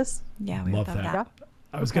illustrates this. Yeah, we love love that. Yeah.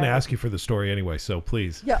 I was going to ask you for the story anyway, so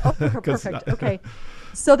please. Yeah, okay, perfect. Okay.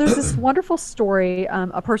 So there's this wonderful story,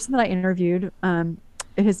 a person that I interviewed,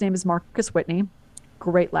 his name is Marcus Whitney,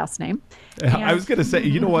 great last name. I was going to say,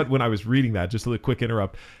 you know what, when I was reading that, just a little quick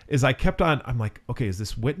interrupt, is I kept on, I'm like, okay, is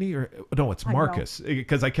this Whitney or no, it's Marcus,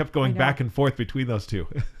 because I kept going back and forth between those two.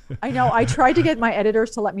 I know. I tried to get my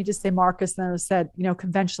editors to let me just say Marcus, and then I said,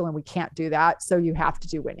 conventionally we can't do that, so you have to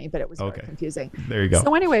do Whitney, but it was very confusing. There you go.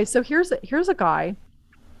 So anyway, so here's a guy.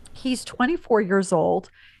 He's 24 years old.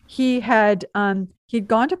 He had he'd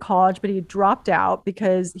gone to college, but he dropped out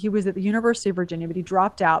because he was at the University of Virginia, but he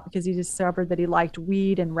dropped out because he discovered that he liked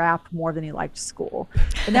weed and rap more than he liked school.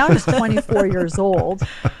 But now he's 24 years old,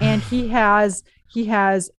 and he has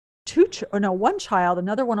one child,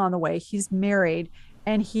 another one on the way. He's married,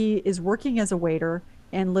 and he is working as a waiter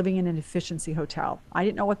and living in an efficiency hotel. I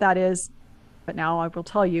didn't know what that is, but now I will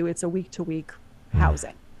tell you, it's a week-to-week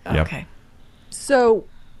housing. Yep. Okay. So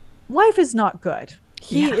life is not good.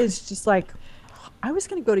 He is just like, I was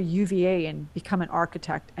going to go to UVA and become an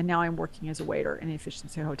architect, and now I'm working as a waiter in an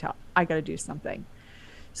efficiency hotel. I got to do something.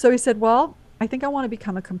 So he said, well, I think I want to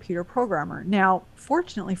become a computer programmer. Now,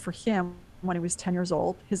 fortunately for him, when he was 10 years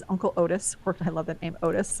old, his uncle Otis worked, I love that name,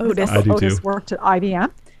 Otis. Otis worked at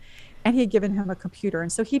IBM, and he had given him a computer.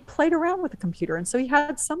 And so he played around with the computer. And so he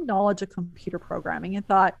had some knowledge of computer programming and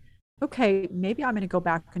thought, okay, maybe I'm going to go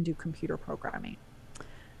back and do computer programming.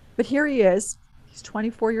 But here he is. He's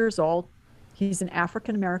 24 years old. He's an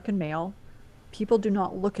African-American male. People do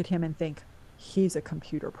not look at him and think he's a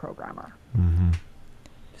computer programmer. Mm-hmm.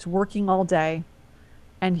 He's working all day,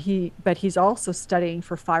 but he's also studying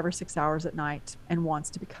for 5 or 6 hours at night and wants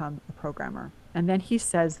to become a programmer. And then he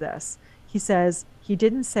says this. He says, he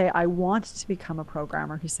didn't say, I want to become a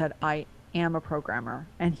programmer. He said, I am a programmer.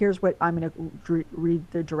 And here's what I'm going to read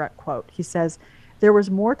the direct quote. He says, there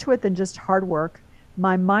was more to it than just hard work.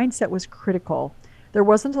 My mindset was critical. There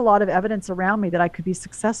wasn't a lot of evidence around me that I could be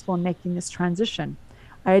successful in making this transition.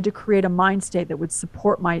 I had to create a mind state that would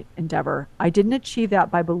support my endeavor. I didn't achieve that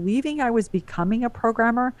by believing I was becoming a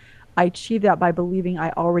programmer. I achieved that by believing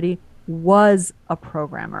I already was a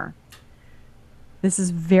programmer. This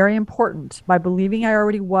is very important. By believing I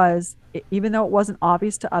already was, even though it wasn't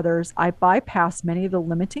obvious to others, I bypassed many of the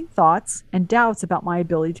limiting thoughts and doubts about my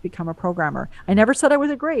ability to become a programmer. I never said I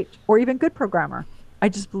was a great or even good programmer. I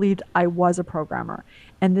just believed I was a programmer.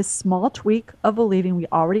 And this small tweak of believing we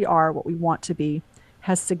already are what we want to be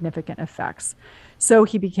has significant effects. So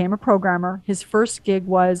he became a programmer. His first gig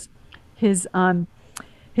was his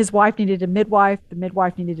wife needed a midwife. The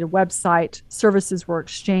midwife needed a website. Services were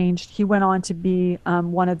exchanged. He went on to be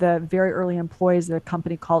one of the very early employees at a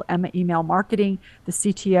company called Emma Email Marketing, the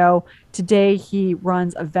CTO. Today, he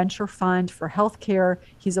runs a venture fund for healthcare.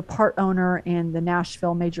 He's a part owner in the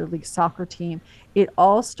Nashville Major League Soccer team. It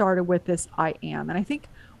all started with this I am. And I think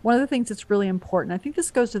one of the things that's really important, I think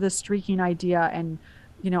this goes to the streaking idea and,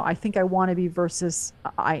 I think I want to be versus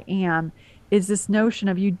I am, is this notion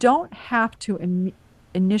of you don't have to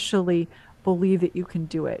initially believe that you can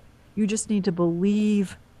do it. You just need to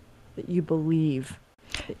believe that you believe.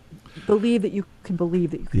 Believe that you can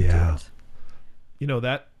believe that you can do it.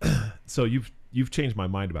 That so you've changed my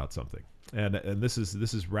mind about something. And this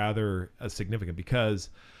is rather significant because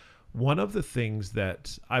one of the things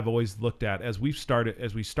that I've always looked at as we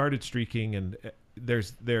started streaking, and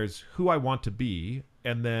there's who I want to be,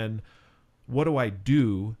 and then what do I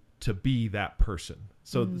do to be that person.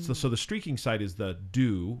 So the streaking side is the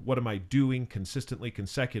do. What am I doing consistently,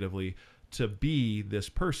 consecutively to be this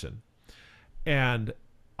person? And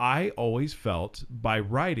I always felt by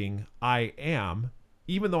writing I am,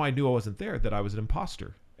 even though I knew I wasn't there, that I was an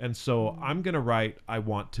imposter. And so I'm going to write I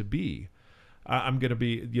want to be. I'm going to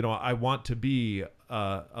be, I want to be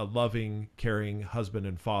a loving, caring husband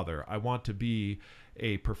and father. I want to be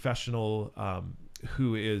a professional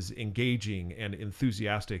who is engaging and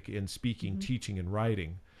enthusiastic in speaking, teaching, and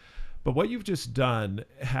writing. But what you've just done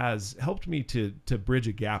has helped me to bridge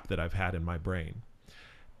a gap that I've had in my brain.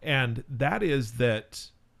 And that is that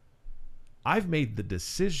I've made the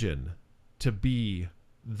decision to be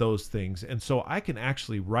those things. And so I can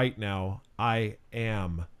actually write now, I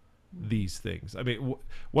am these things. I mean,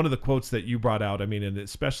 one of the quotes that you brought out, and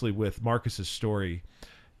especially with Marcus's story,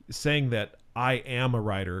 saying that I am a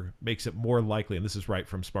writer makes it more likely, and this is right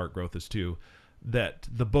from Spark Growth as too, that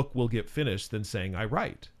the book will get finished than saying I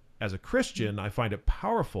write. As a Christian, I find it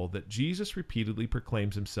powerful that Jesus repeatedly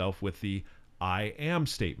proclaims himself with the I am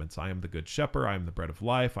statements. I am the good shepherd. I am the bread of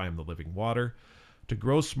life. I am the living water. To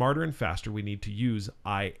grow smarter and faster, we need to use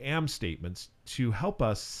I am statements to help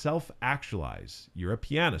us self-actualize. You're a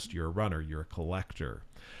pianist. You're a runner. You're a collector.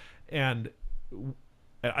 And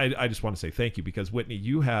I just want to say thank you because, Whitney,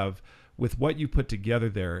 you have, with what you put together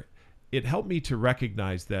there, it helped me to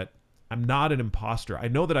recognize that I'm not an imposter. I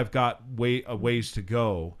know that I've got a ways to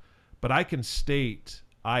go, but I can state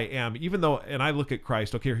I am, even though, and I look at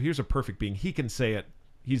Christ, okay, here's a perfect being. He can say it.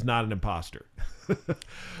 He's not an imposter.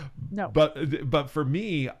 No. But for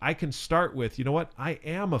me, I can start with, you know what? I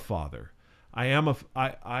am a father. I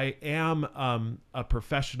am a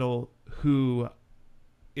professional who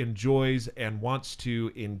enjoys and wants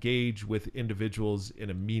to engage with individuals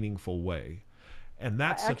in a meaningful way. And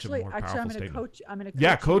that's such a more powerful statement. I'm going to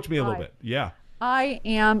Yeah, coach me a little bit. Yeah. I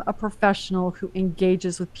am a professional who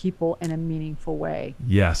engages with people in a meaningful way.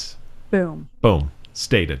 Yes. Boom. Boom.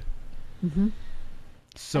 Stated. Mm-hmm.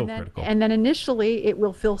 So critical. And then initially it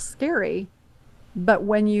will feel scary, but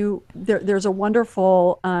when there's a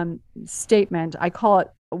wonderful statement. I call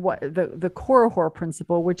it the Korihor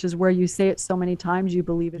principle, which is where you say it so many times you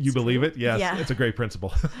believe it. You believe true. it? Yes, Yeah. It's a great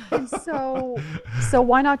principle. And so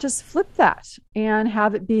why not just flip that and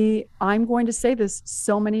have it be, I'm going to say this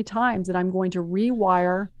so many times and I'm going to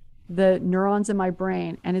rewire the neurons in my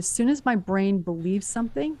brain. And as soon as my brain believes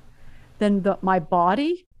something, then my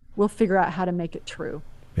body will figure out how to make it true.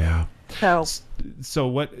 Yeah.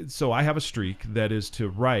 So I have a streak that is to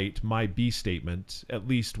write my B statement at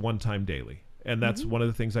least one time daily. And that's one of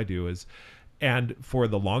the things I do is, and for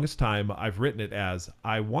the longest time, I've written it as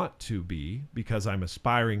I want to be, because I'm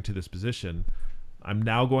aspiring to this position. I'm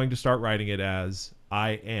now going to start writing it as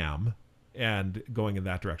I am, and going in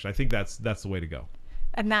that direction. I think that's the way to go.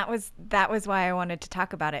 And that was why I wanted to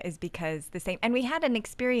talk about it, is because and we had an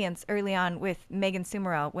experience early on with Megan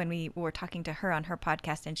Sumerel when we were talking to her on her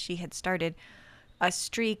podcast, and she had started a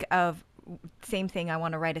streak of same thing. I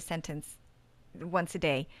want to write a sentence once a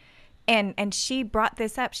day. And she brought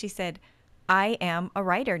this up. She said, I am a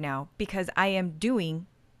writer now because I am doing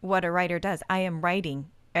what a writer does. I am writing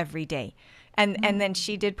every day. And then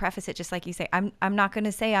she did preface it just like you say, I'm not going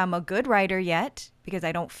to say I'm a good writer yet because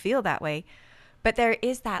I don't feel that way. But there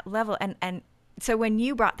is that level. And so when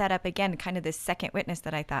you brought that up again, kind of this second witness,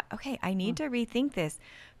 that I thought, okay, I need to rethink this,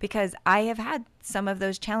 because I have had some of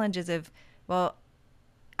those challenges of, well,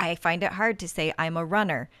 I find it hard to say I'm a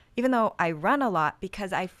runner, even though I run a lot,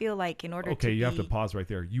 because I feel like in order to you have to pause right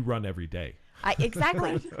there. You run every day.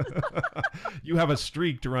 Exactly. You have a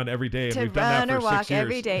streak to run every day, and to we've done that for 6 years. run or walk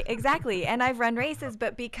every day. Exactly. And I've run races,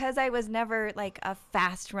 but because I was never like a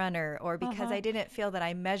fast runner, or because I didn't feel that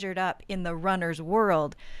I measured up in the runner's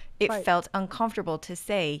world, it felt uncomfortable to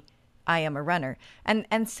say I am a runner.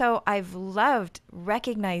 And so I've loved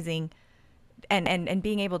recognizing and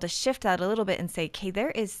being able to shift that a little bit and say, okay,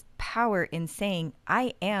 there is power in saying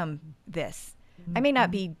I am this. I may not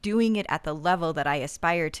be doing it at the level that I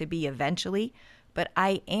aspire to be eventually, but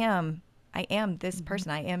I am this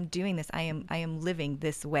person. I am doing this. I am living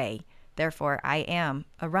this way. Therefore, I am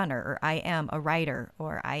a runner, or I am a writer,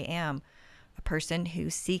 or I am a person who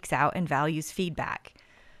seeks out and values feedback.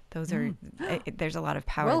 Those are, there's a lot of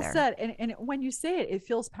power there. Well said. And when you say it, it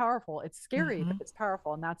feels powerful. It's scary, but it's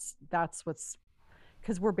powerful. And that's what's,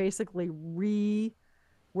 because we're basically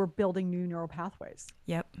we're building new neural pathways.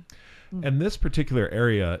 Yep. And this particular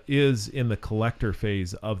area is in the collector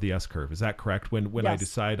phase of the S-curve. Is that correct? When I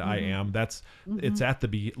decide I am, it's at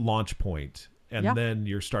the launch point, and then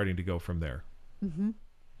you're starting to go from there.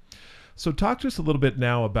 So talk to us a little bit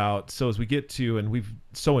now about, so as we get to, and we've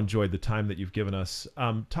so enjoyed the time that you've given us,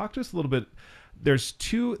 talk to us a little bit.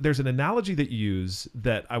 There's an analogy that you use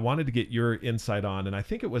that I wanted to get your insight on, and I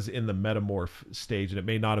think it was in the metamorph stage, and it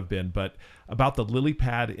may not have been, but about the lily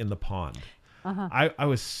pad in the pond.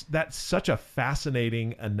 That's such a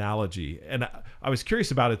fascinating analogy, and I was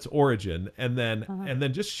curious about its origin, and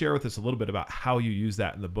then just share with us a little bit about how you use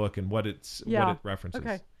that in the book and what it references.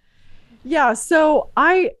 Okay. Yeah. So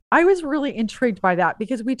I was really intrigued by that,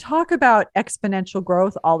 because we talk about exponential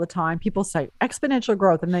growth all the time. People say exponential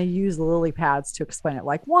growth, and they use lily pads to explain it,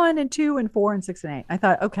 like 1 and 2 and 4 and 6 and 8. I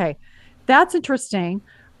thought, okay, that's interesting.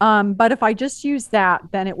 But if I just use that,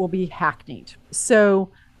 then it will be hackneyed.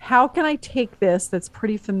 So how can I take this that's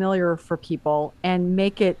pretty familiar for people and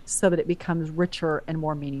make it so that it becomes richer and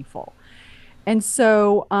more meaningful? And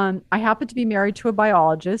so I happen to be married to a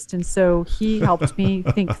biologist, and so he helped me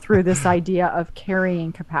think through this idea of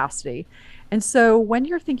carrying capacity. And so when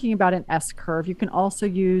you're thinking about an S-curve, you can also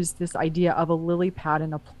use this idea of a lily pad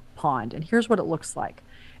in a pond. And here's what it looks like.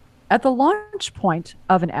 At the launch point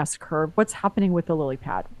of an S-curve, what's happening with the lily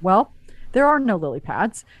pad? Well, there are no lily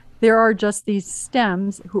pads. There are just these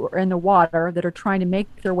stems who are in the water that are trying to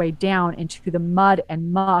make their way down into the mud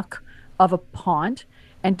and muck of a pond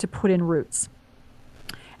and to put in roots.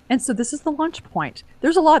 And so this is the launch point.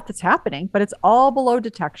 There's a lot that's happening, but it's all below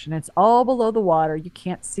detection. It's all below the water. You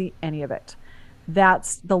can't see any of it.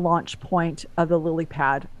 That's the launch point of the lily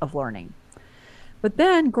pad of learning. But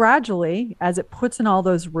then gradually, as it puts in all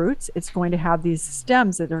those roots, it's going to have these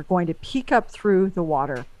stems that are going to peek up through the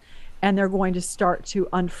water, and they're going to start to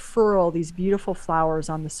unfurl these beautiful flowers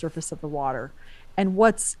on the surface of the water. And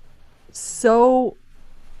what's so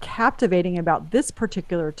captivating about this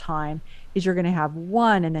particular time is you're going to have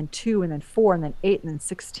 1 and then 2 and then 4 and then 8 and then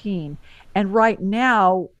 16. And right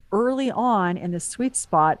now, early on in the sweet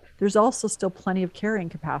spot, there's also still plenty of carrying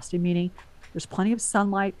capacity, meaning there's plenty of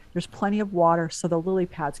sunlight, there's plenty of water, so the lily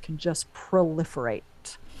pads can just proliferate.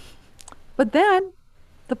 But then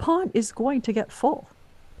the pond is going to get full.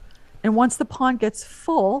 And once the pond gets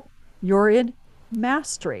full, you're in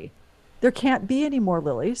mastery. There can't be any more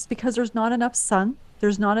lilies because there's not enough sun.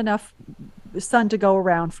 There's not enough sun to go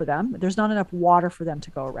around for them. There's not enough water for them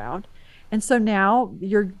to go around. And so now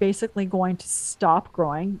you're basically going to stop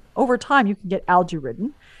growing. Over time, you can get algae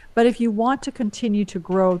ridden. But if you want to continue to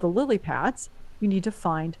grow the lily pads, you need to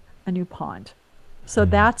find a new pond. So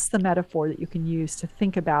that's the metaphor that you can use to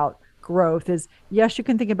think about growth is, yes, you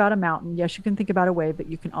can think about a mountain. Yes, you can think about a wave, but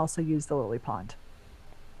you can also use the lily pond.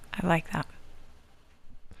 I like that.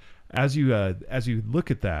 As you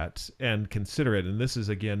look at that and consider it, and this is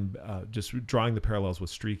again just drawing the parallels with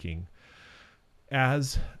streaking.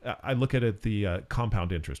 As I look at it, the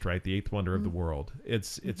compound interest, right? The eighth wonder of the world.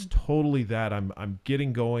 It's totally that. I'm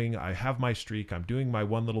getting going. I have my streak. I'm doing my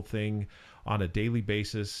one little thing on a daily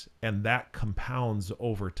basis, and that compounds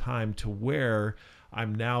over time to where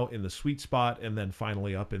I'm now in the sweet spot, and then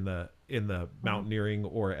finally up in the mountaineering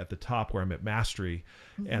or at the top where I'm at mastery.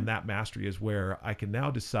 And that mastery is where I can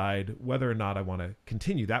now decide whether or not I want to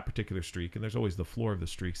continue that particular streak. And there's always the floor of the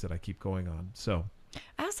streaks that I keep going on. So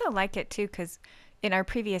I also like it too because in our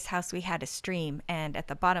previous house we had a stream, and at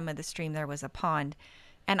the bottom of the stream there was a pond.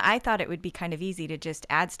 And I thought it would be kind of easy to just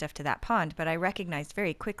add stuff to that pond, but I recognized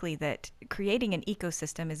very quickly that creating an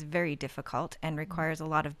ecosystem is very difficult and requires a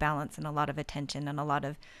lot of balance and a lot of attention and a lot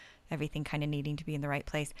of everything kind of needing to be in the right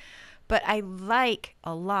place. But I like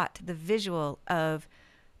a lot the visual of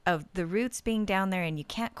the roots being down there and you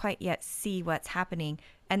can't quite yet see what's happening.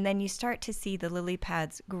 And then you start to see the lily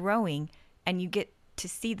pads growing and you get to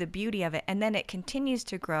see the beauty of it. And then it continues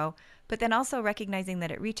to grow, but then also recognizing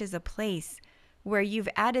that it reaches a place where you've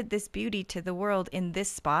added this beauty to the world in this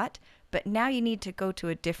spot, but now you need to go to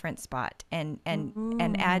a different spot and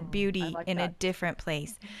add beauty like in that. a different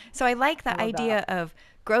place. So I like the idea of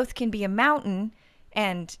growth can be a mountain,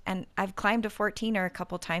 and I've climbed a 14er a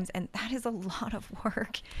couple times, and that is a lot of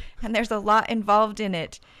work, and there's a lot involved in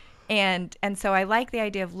it. And so I like the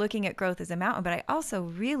idea of looking at growth as a mountain, but I also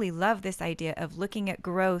really love this idea of looking at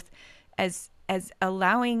growth as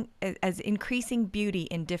increasing beauty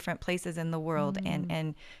in different places in the world,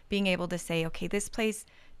 and being able to say, okay, this place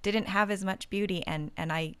didn't have as much beauty, and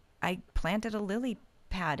I planted a lily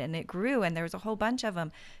pad and it grew and there was a whole bunch of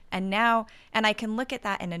them, and I can look at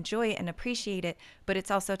that and enjoy it and appreciate it, but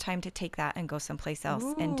it's also time to take that and go someplace else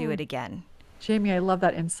and do it again. Jamie, I love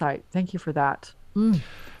that insight. Thank you for that. I'm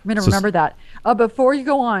going to remember that. Before you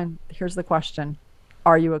go on, here's the question.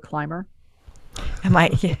 Are you a climber?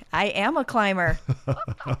 I am a climber.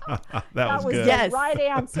 that was good. The right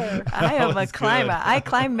answer. I am a was climber. good. I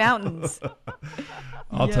climb mountains.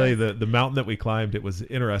 I'll tell you, the mountain that we climbed, it was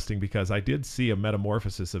interesting because I did see a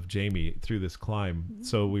metamorphosis of Jamie through this climb.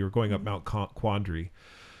 So we were going up Mount Quandary.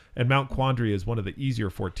 And Mount Quandary is one of the easier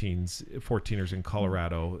 14ers in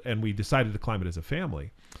Colorado. And we decided to climb it as a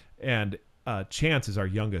family. And Chance is our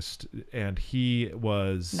youngest, and he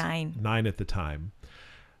was 9 at the time.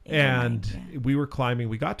 And we were climbing.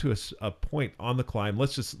 We got to a point on the climb.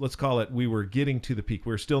 Let's call it, we were getting to the peak.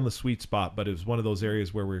 We were still in the sweet spot, but it was one of those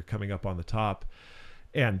areas where we were coming up on the top.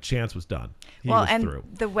 And Chance was done. He was through.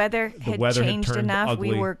 The weather had changed enough. Ugly.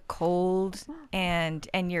 We were cold, and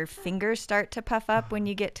your fingers start to puff up when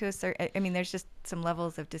you get to a certain. I mean, there's just some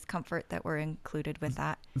levels of discomfort that were included with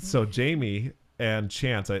that. So Jamie and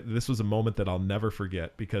Chance, this was a moment that I'll never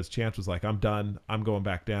forget, because Chance was like, I'm done. I'm going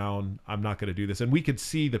back down. I'm not going to do this. And we could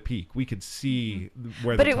see the peak. We could see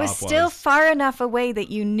where the top was. But it was still far enough away that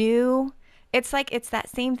you knew. It's like, it's that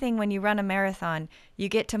same thing when you run a marathon. You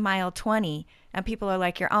get to mile 20 and people are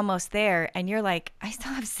like, you're almost there. And you're like, I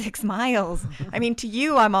still have 6 miles. I mean, to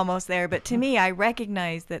you, I'm almost there. But to me, I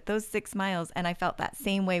recognize that those 6 miles, and I felt that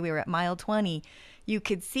same way. We were at mile 20. You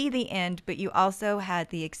could see the end, but you also had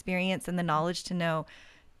the experience and the knowledge to know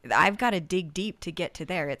I've got to dig deep to get to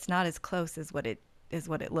there. It's not as close as what it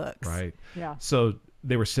looks. Right. Yeah. So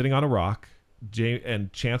they were sitting on a rock.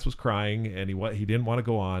 And Chance was crying, and he didn't want to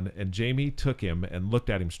go on. And Jamie took him and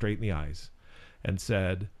looked at him straight in the eyes and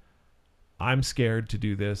said, I'm scared to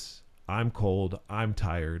do this. I'm cold, I'm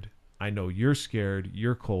tired. I know you're scared,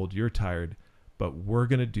 you're cold, you're tired, but we're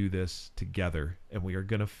going to do this together and we are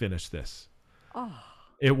going to finish this. Oh,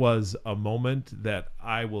 It was a moment that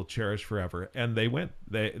I will cherish forever. And they went.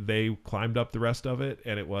 They climbed up the rest of it,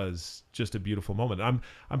 and it was just a beautiful moment.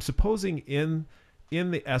 I'm supposing in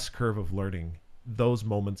the S curve of learning, those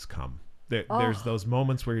moments come. There's those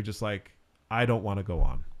moments where you're just like, I don't want to go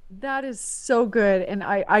on. that is so good. And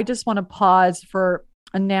I just want to pause for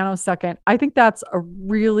a nanosecond. I think that's a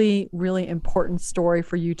really, really important story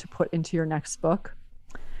for you to put into your next book.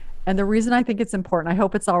 And the reason I think it's important, I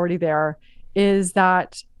hope it's already there, is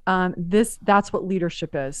that that's what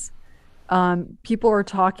leadership is. People are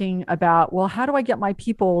talking about, well, how do I get my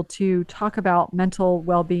people to talk about mental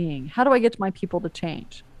well-being? How do I get my people to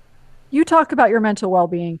change? You talk about your mental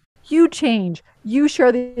well-being, you change, you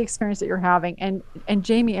share the experience that you're having. And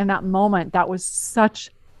Jamie, in that moment, that was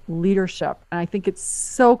such leadership. And I think it's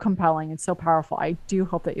so compelling and so powerful. I do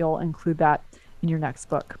hope that you'll include that in your next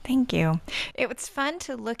book. Thank you. It was fun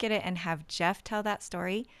to look at it and have Jeff tell that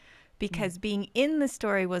story, because being in the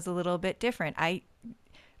story was a little bit different.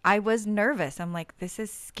 I was nervous. I'm like, this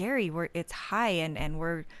is scary. It's high and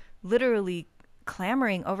we're literally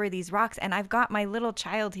clambering over these rocks. And I've got my little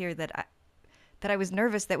child here that I was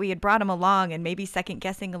nervous that we had brought him along and maybe second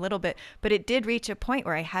guessing a little bit. But it did reach a point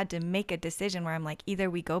where I had to make a decision where I'm like, either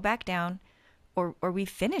we go back down or we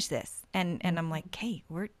finish this. And I'm like, hey,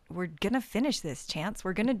 we're going to finish this, Chance.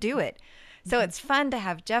 We're going to do it. So it's fun to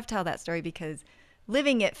have Jeff tell that story, because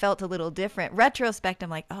living it felt a little different. Retrospect, I'm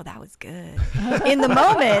like, oh, that was good. In the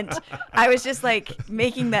moment, I was just like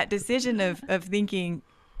making that decision of thinking,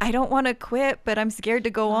 I don't want to quit, but I'm scared to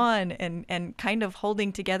go on, and kind of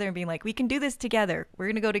holding together and being like, we can do this together. We're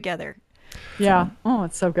going to go together. Yeah. Oh,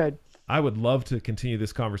 it's so good. I would love to continue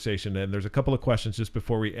this conversation, and there's a couple of questions just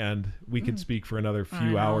before we end. We could speak for another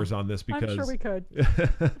few hours on this, because I'm sure we could.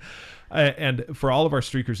 And for all of our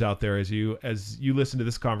streakers out there, as you listen to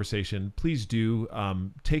this conversation, please do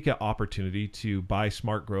take an opportunity to buy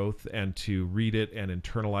Smart Growth and to read it and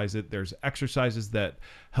internalize it. There's exercises that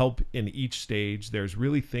help in each stage. There's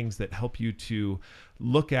really things that help you to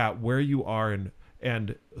look at where you are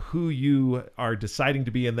and who you are deciding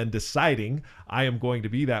to be, and then deciding, I am going to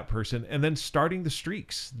be that person, and then starting the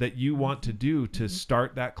streaks that you want to do to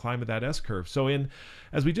start that climb of that S curve. So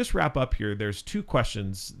as we just wrap up here, there's two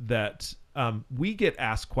questions that we get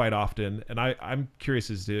asked quite often, and I'm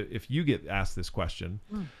curious as to if you get asked this question.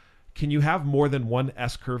 Can you have more than one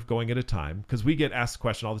S curve going at a time? Because we get asked the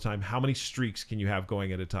question all the time, how many streaks can you have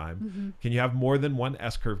going at a time? Can you have more than one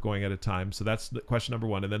S curve going at a time? So that's the question number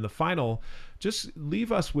one. And then the final, just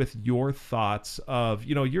leave us with your thoughts of,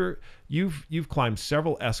 you've climbed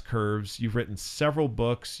several S curves, you've written several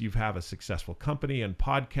books, you have a successful company and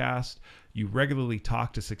podcast, you regularly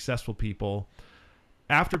talk to successful people.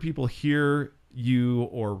 After people hear you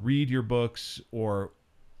or read your books or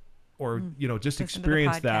just Listen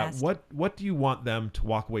experience to the that, podcast. what do you want them to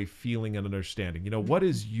walk away feeling and understanding? What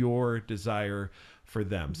is your desire for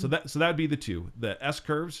them? So that would be the two, the S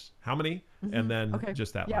curves, how many? And then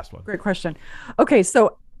just that last one. Great question. Okay.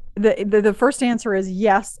 So the first answer is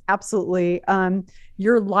yes, absolutely.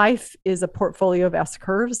 Your life is a portfolio of S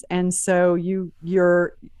curves. And so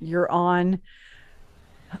you're on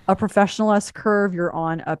a professional S curve, you're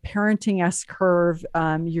on a parenting S curve,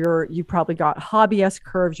 you probably got hobby S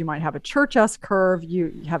curves, you might have a church S curve,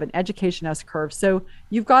 you have an education S curve. So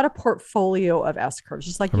you've got a portfolio of S curves,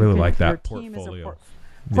 just like I really like that your team portfolio. is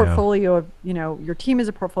a portfolio of, your team is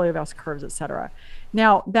a portfolio of S curves, et cetera.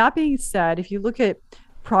 Now, that being said, if you look at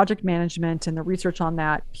project management and the research on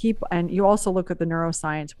that, and you also look at the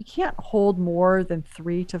neuroscience, we can't hold more than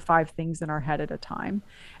 3 to 5 things in our head at a time.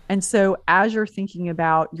 And so as you're thinking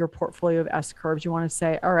about your portfolio of S curves, you want to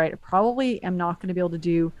say, all right, I probably am not going to be able to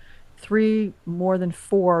do 3 more than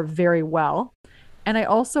 4 very well. And I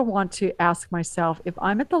also want to ask myself, if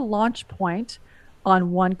I'm at the launch point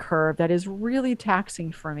on one curve that is really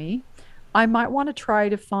taxing for me, I might want to try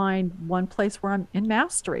to find one place where I'm in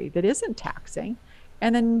mastery that isn't taxing,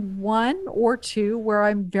 and then 1 or 2 where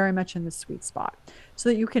I'm very much in the sweet spot, so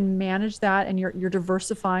that you can manage that, and you're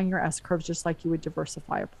diversifying your S curves just like you would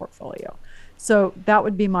diversify a portfolio. So that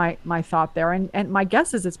would be my thought there. And my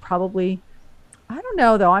guess is it's probably, I don't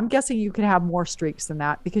know though, I'm guessing you could have more streaks than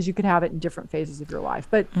that, because you could have it in different phases of your life.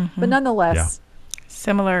 But nonetheless,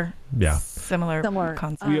 Similar Similar.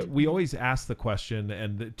 concept. We always ask the question,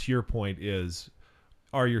 and to your point is,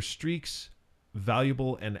 are your streaks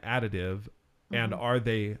valuable and additive, and are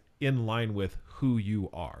they in line with who you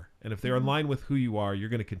are? And if they're in line with who you are, you're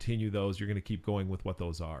going to continue those. You're going to keep going with what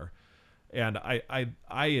those are. And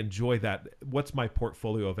I enjoy that. What's my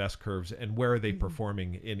portfolio of S curves and where are they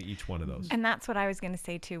performing in each one of those? And that's what I was going to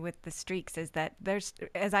say too with the streaks is that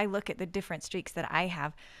as I look at the different streaks that I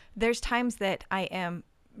have, there's times that I am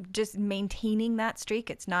just maintaining that streak.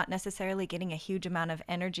 It's not necessarily getting a huge amount of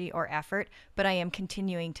energy or effort, but I am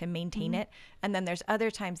continuing to maintain it. And then there's other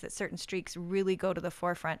times that certain streaks really go to the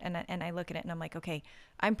forefront, and I look at it and I'm like, okay,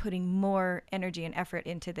 I'm putting more energy and effort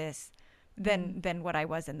into this than what I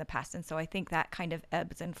was in the past. And so I think that kind of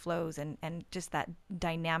ebbs and flows and just that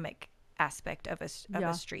dynamic aspect of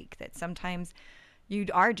a streak, that sometimes you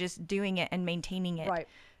are just doing it and maintaining it. Right.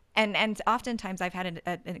 And oftentimes I've had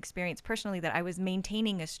an experience personally that I was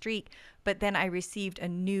maintaining a streak, but then I received a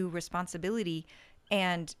new responsibility,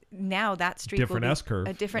 and now that streak different will be S curve.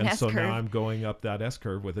 a different and S so curve. now I'm going up that S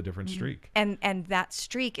curve with a different streak. And that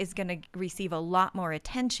streak is going to receive a lot more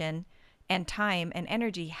attention and time and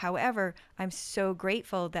energy. However, I'm so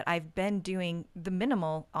grateful that I've been doing the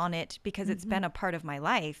minimal on it because it's been a part of my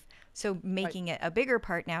life. So making it a bigger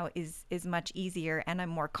part now is much easier, and I'm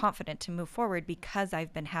more confident to move forward because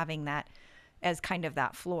I've been having that as kind of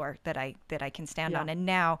that floor that I can stand on. And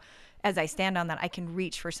now as I stand on that, I can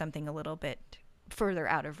reach for something a little bit further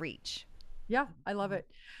out of reach. Yeah, I love it.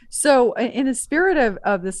 So in the spirit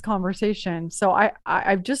of this conversation, so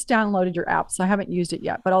I've just downloaded your app, so I haven't used it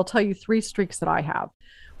yet, but I'll tell you 3 streaks that I have.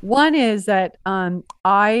 One is that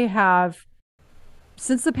I have,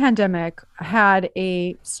 since the pandemic, had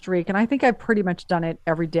a streak, and I think I've pretty much done it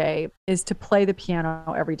every day, is to play the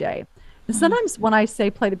piano every day. And sometimes when I say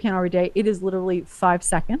play the piano every day, it is literally 5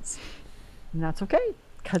 seconds, and that's okay,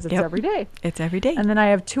 because it's every day. It's every day. And then I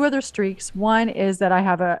have 2 other streaks. One is that I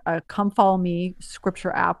have a Come Follow Me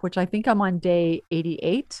scripture app, which I think I'm on day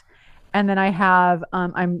 88. And then I have,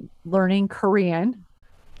 I'm learning Korean.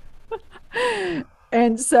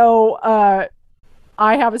 And so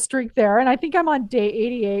I have a streak there. And I think I'm on day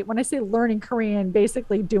 88. When I say learning Korean,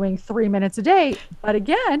 basically doing 3 minutes a day. But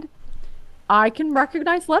again, I can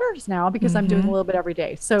recognize letters now because I'm doing a little bit every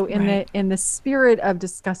day. So in the spirit of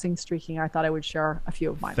discussing streaking, I thought I would share a few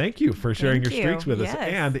of mine. Thank you for sharing your Thank streaks you. with us. Yes.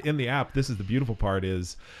 And in the app, this is the beautiful part,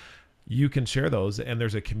 is you can share those, and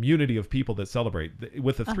there's a community of people that celebrate.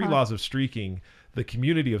 With the 3 laws of streaking, the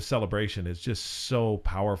community of celebration is just so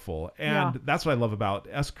powerful. And that's what I love about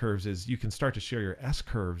S curves, is you can start to share your S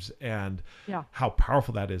curves and how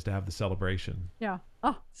powerful that is to have the celebration. Yeah.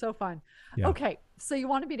 Oh, so fun. Yeah. Okay. So you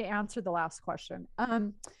wanted me to answer the last question.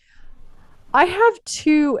 I have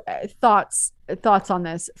 2 thoughts on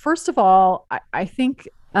this. First of all, I think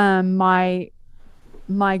my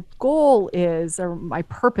goal is, or my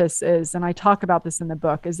purpose is, and I talk about this in the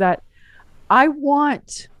book, is that I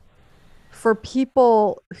want for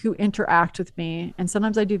people who interact with me, and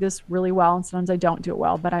sometimes I do this really well and sometimes I don't do it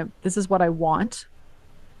well, but this is what I want,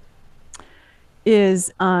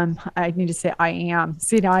 is I need to say I am.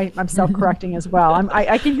 See, now I'm self-correcting as well.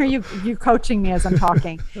 I can hear you coaching me as I'm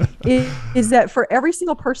talking. Is that for every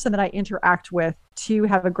single person that I interact with to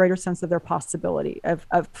have a greater sense of their possibility,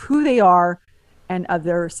 of who they are and of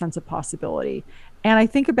their sense of possibility. And I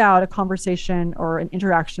think about a conversation or an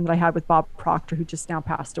interaction that I had with Bob Proctor, who just now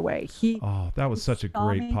passed away. That was such a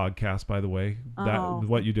great podcast, by the way.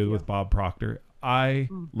 What you did with Bob Proctor. I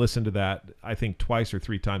listened to that, I think 2 or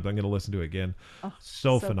 3 times. I'm going to listen to it again.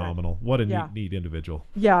 So phenomenal. Good. What a neat individual.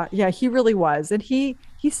 Yeah, he really was. And he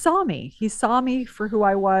saw me. He saw me for who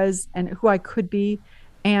I was and who I could be.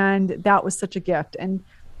 And that was such a gift. And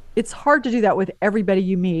it's hard to do that with everybody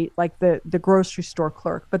you meet, like the grocery store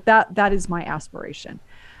clerk, but that is my aspiration.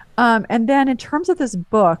 And then in terms of this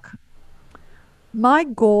book, my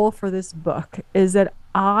goal for this book is that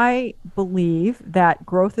I believe that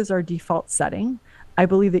growth is our default setting. I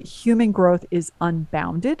believe that human growth is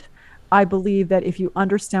unbounded. I believe that if you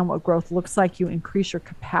understand what growth looks like, you increase your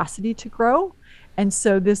capacity to grow. And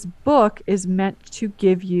so this book is meant to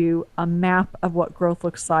give you a map of what growth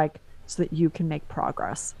looks like so that you can make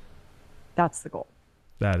progress. That's the goal.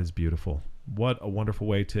 That is beautiful. What a wonderful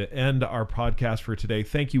way to end our podcast for today.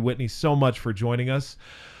 Thank you, Whitney, so much for joining us.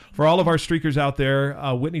 For all of our streakers out there,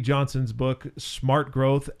 Whitney Johnson's book, Smart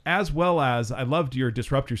Growth, as well as I loved your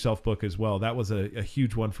Disrupt Yourself book as well. That was a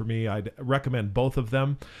huge one for me. I'd recommend both of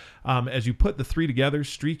them. As you put the 3 together,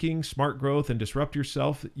 streaking, smart growth, and disrupt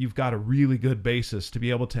yourself, you've got a really good basis to be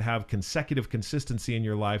able to have consecutive consistency in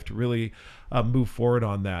your life to really move forward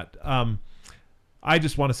on that. I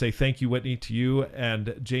just want to say thank you, Whitney, to you.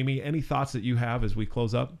 And Jamie, any thoughts that you have as we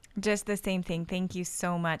close up? Just the same thing. Thank you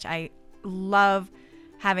so much. I love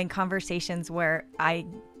having conversations where I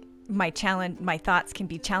my thoughts can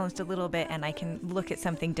be challenged a little bit, and I can look at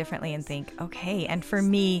something differently and think, okay. And for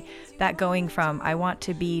me, that going from I want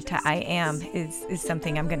to be to I am is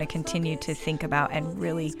something I'm going to continue to think about and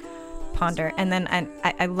really ponder. And then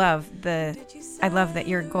I love that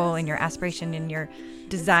your goal and your aspiration and your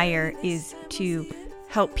desire is to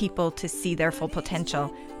help people to see their full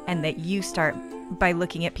potential, and that you start by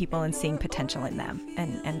looking at people and seeing potential in them.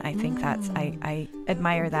 And I think I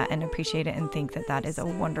admire that and appreciate it, and think that is a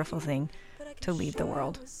wonderful thing to lead the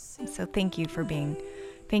world. So thank you for being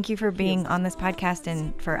on this podcast,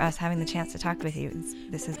 and for us having the chance to talk with you.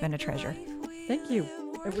 This has been a treasure. Thank you.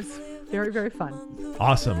 It was very, very fun.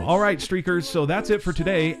 Awesome. All right, Streakers. So that's it for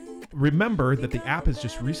today. Remember that the app has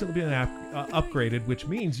just recently been upgraded, which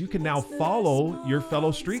means you can now follow your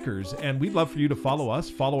fellow Streakers. And we'd love for you to follow us,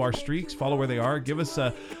 follow our streaks, follow where they are. Give us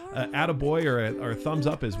a attaboy or a thumbs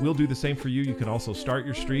up, as we'll do the same for you. You can also start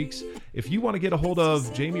your streaks. If you want to get a hold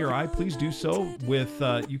of Jamie or I, please do so with,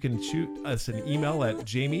 you can shoot us an email at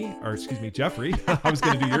Jeffrey. I was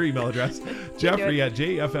going to do your email address. Jeffrey at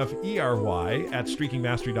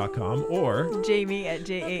JFFERY@streakingmastery.com, or Jamie at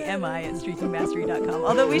JAMI@streakingmastery.com.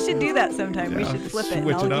 Although we should do that sometime. We should flip it,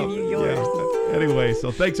 and I'll give you yours. Yeah. Anyway,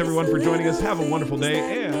 so thanks everyone for joining us. Have a wonderful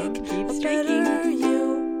day, and keep streaking.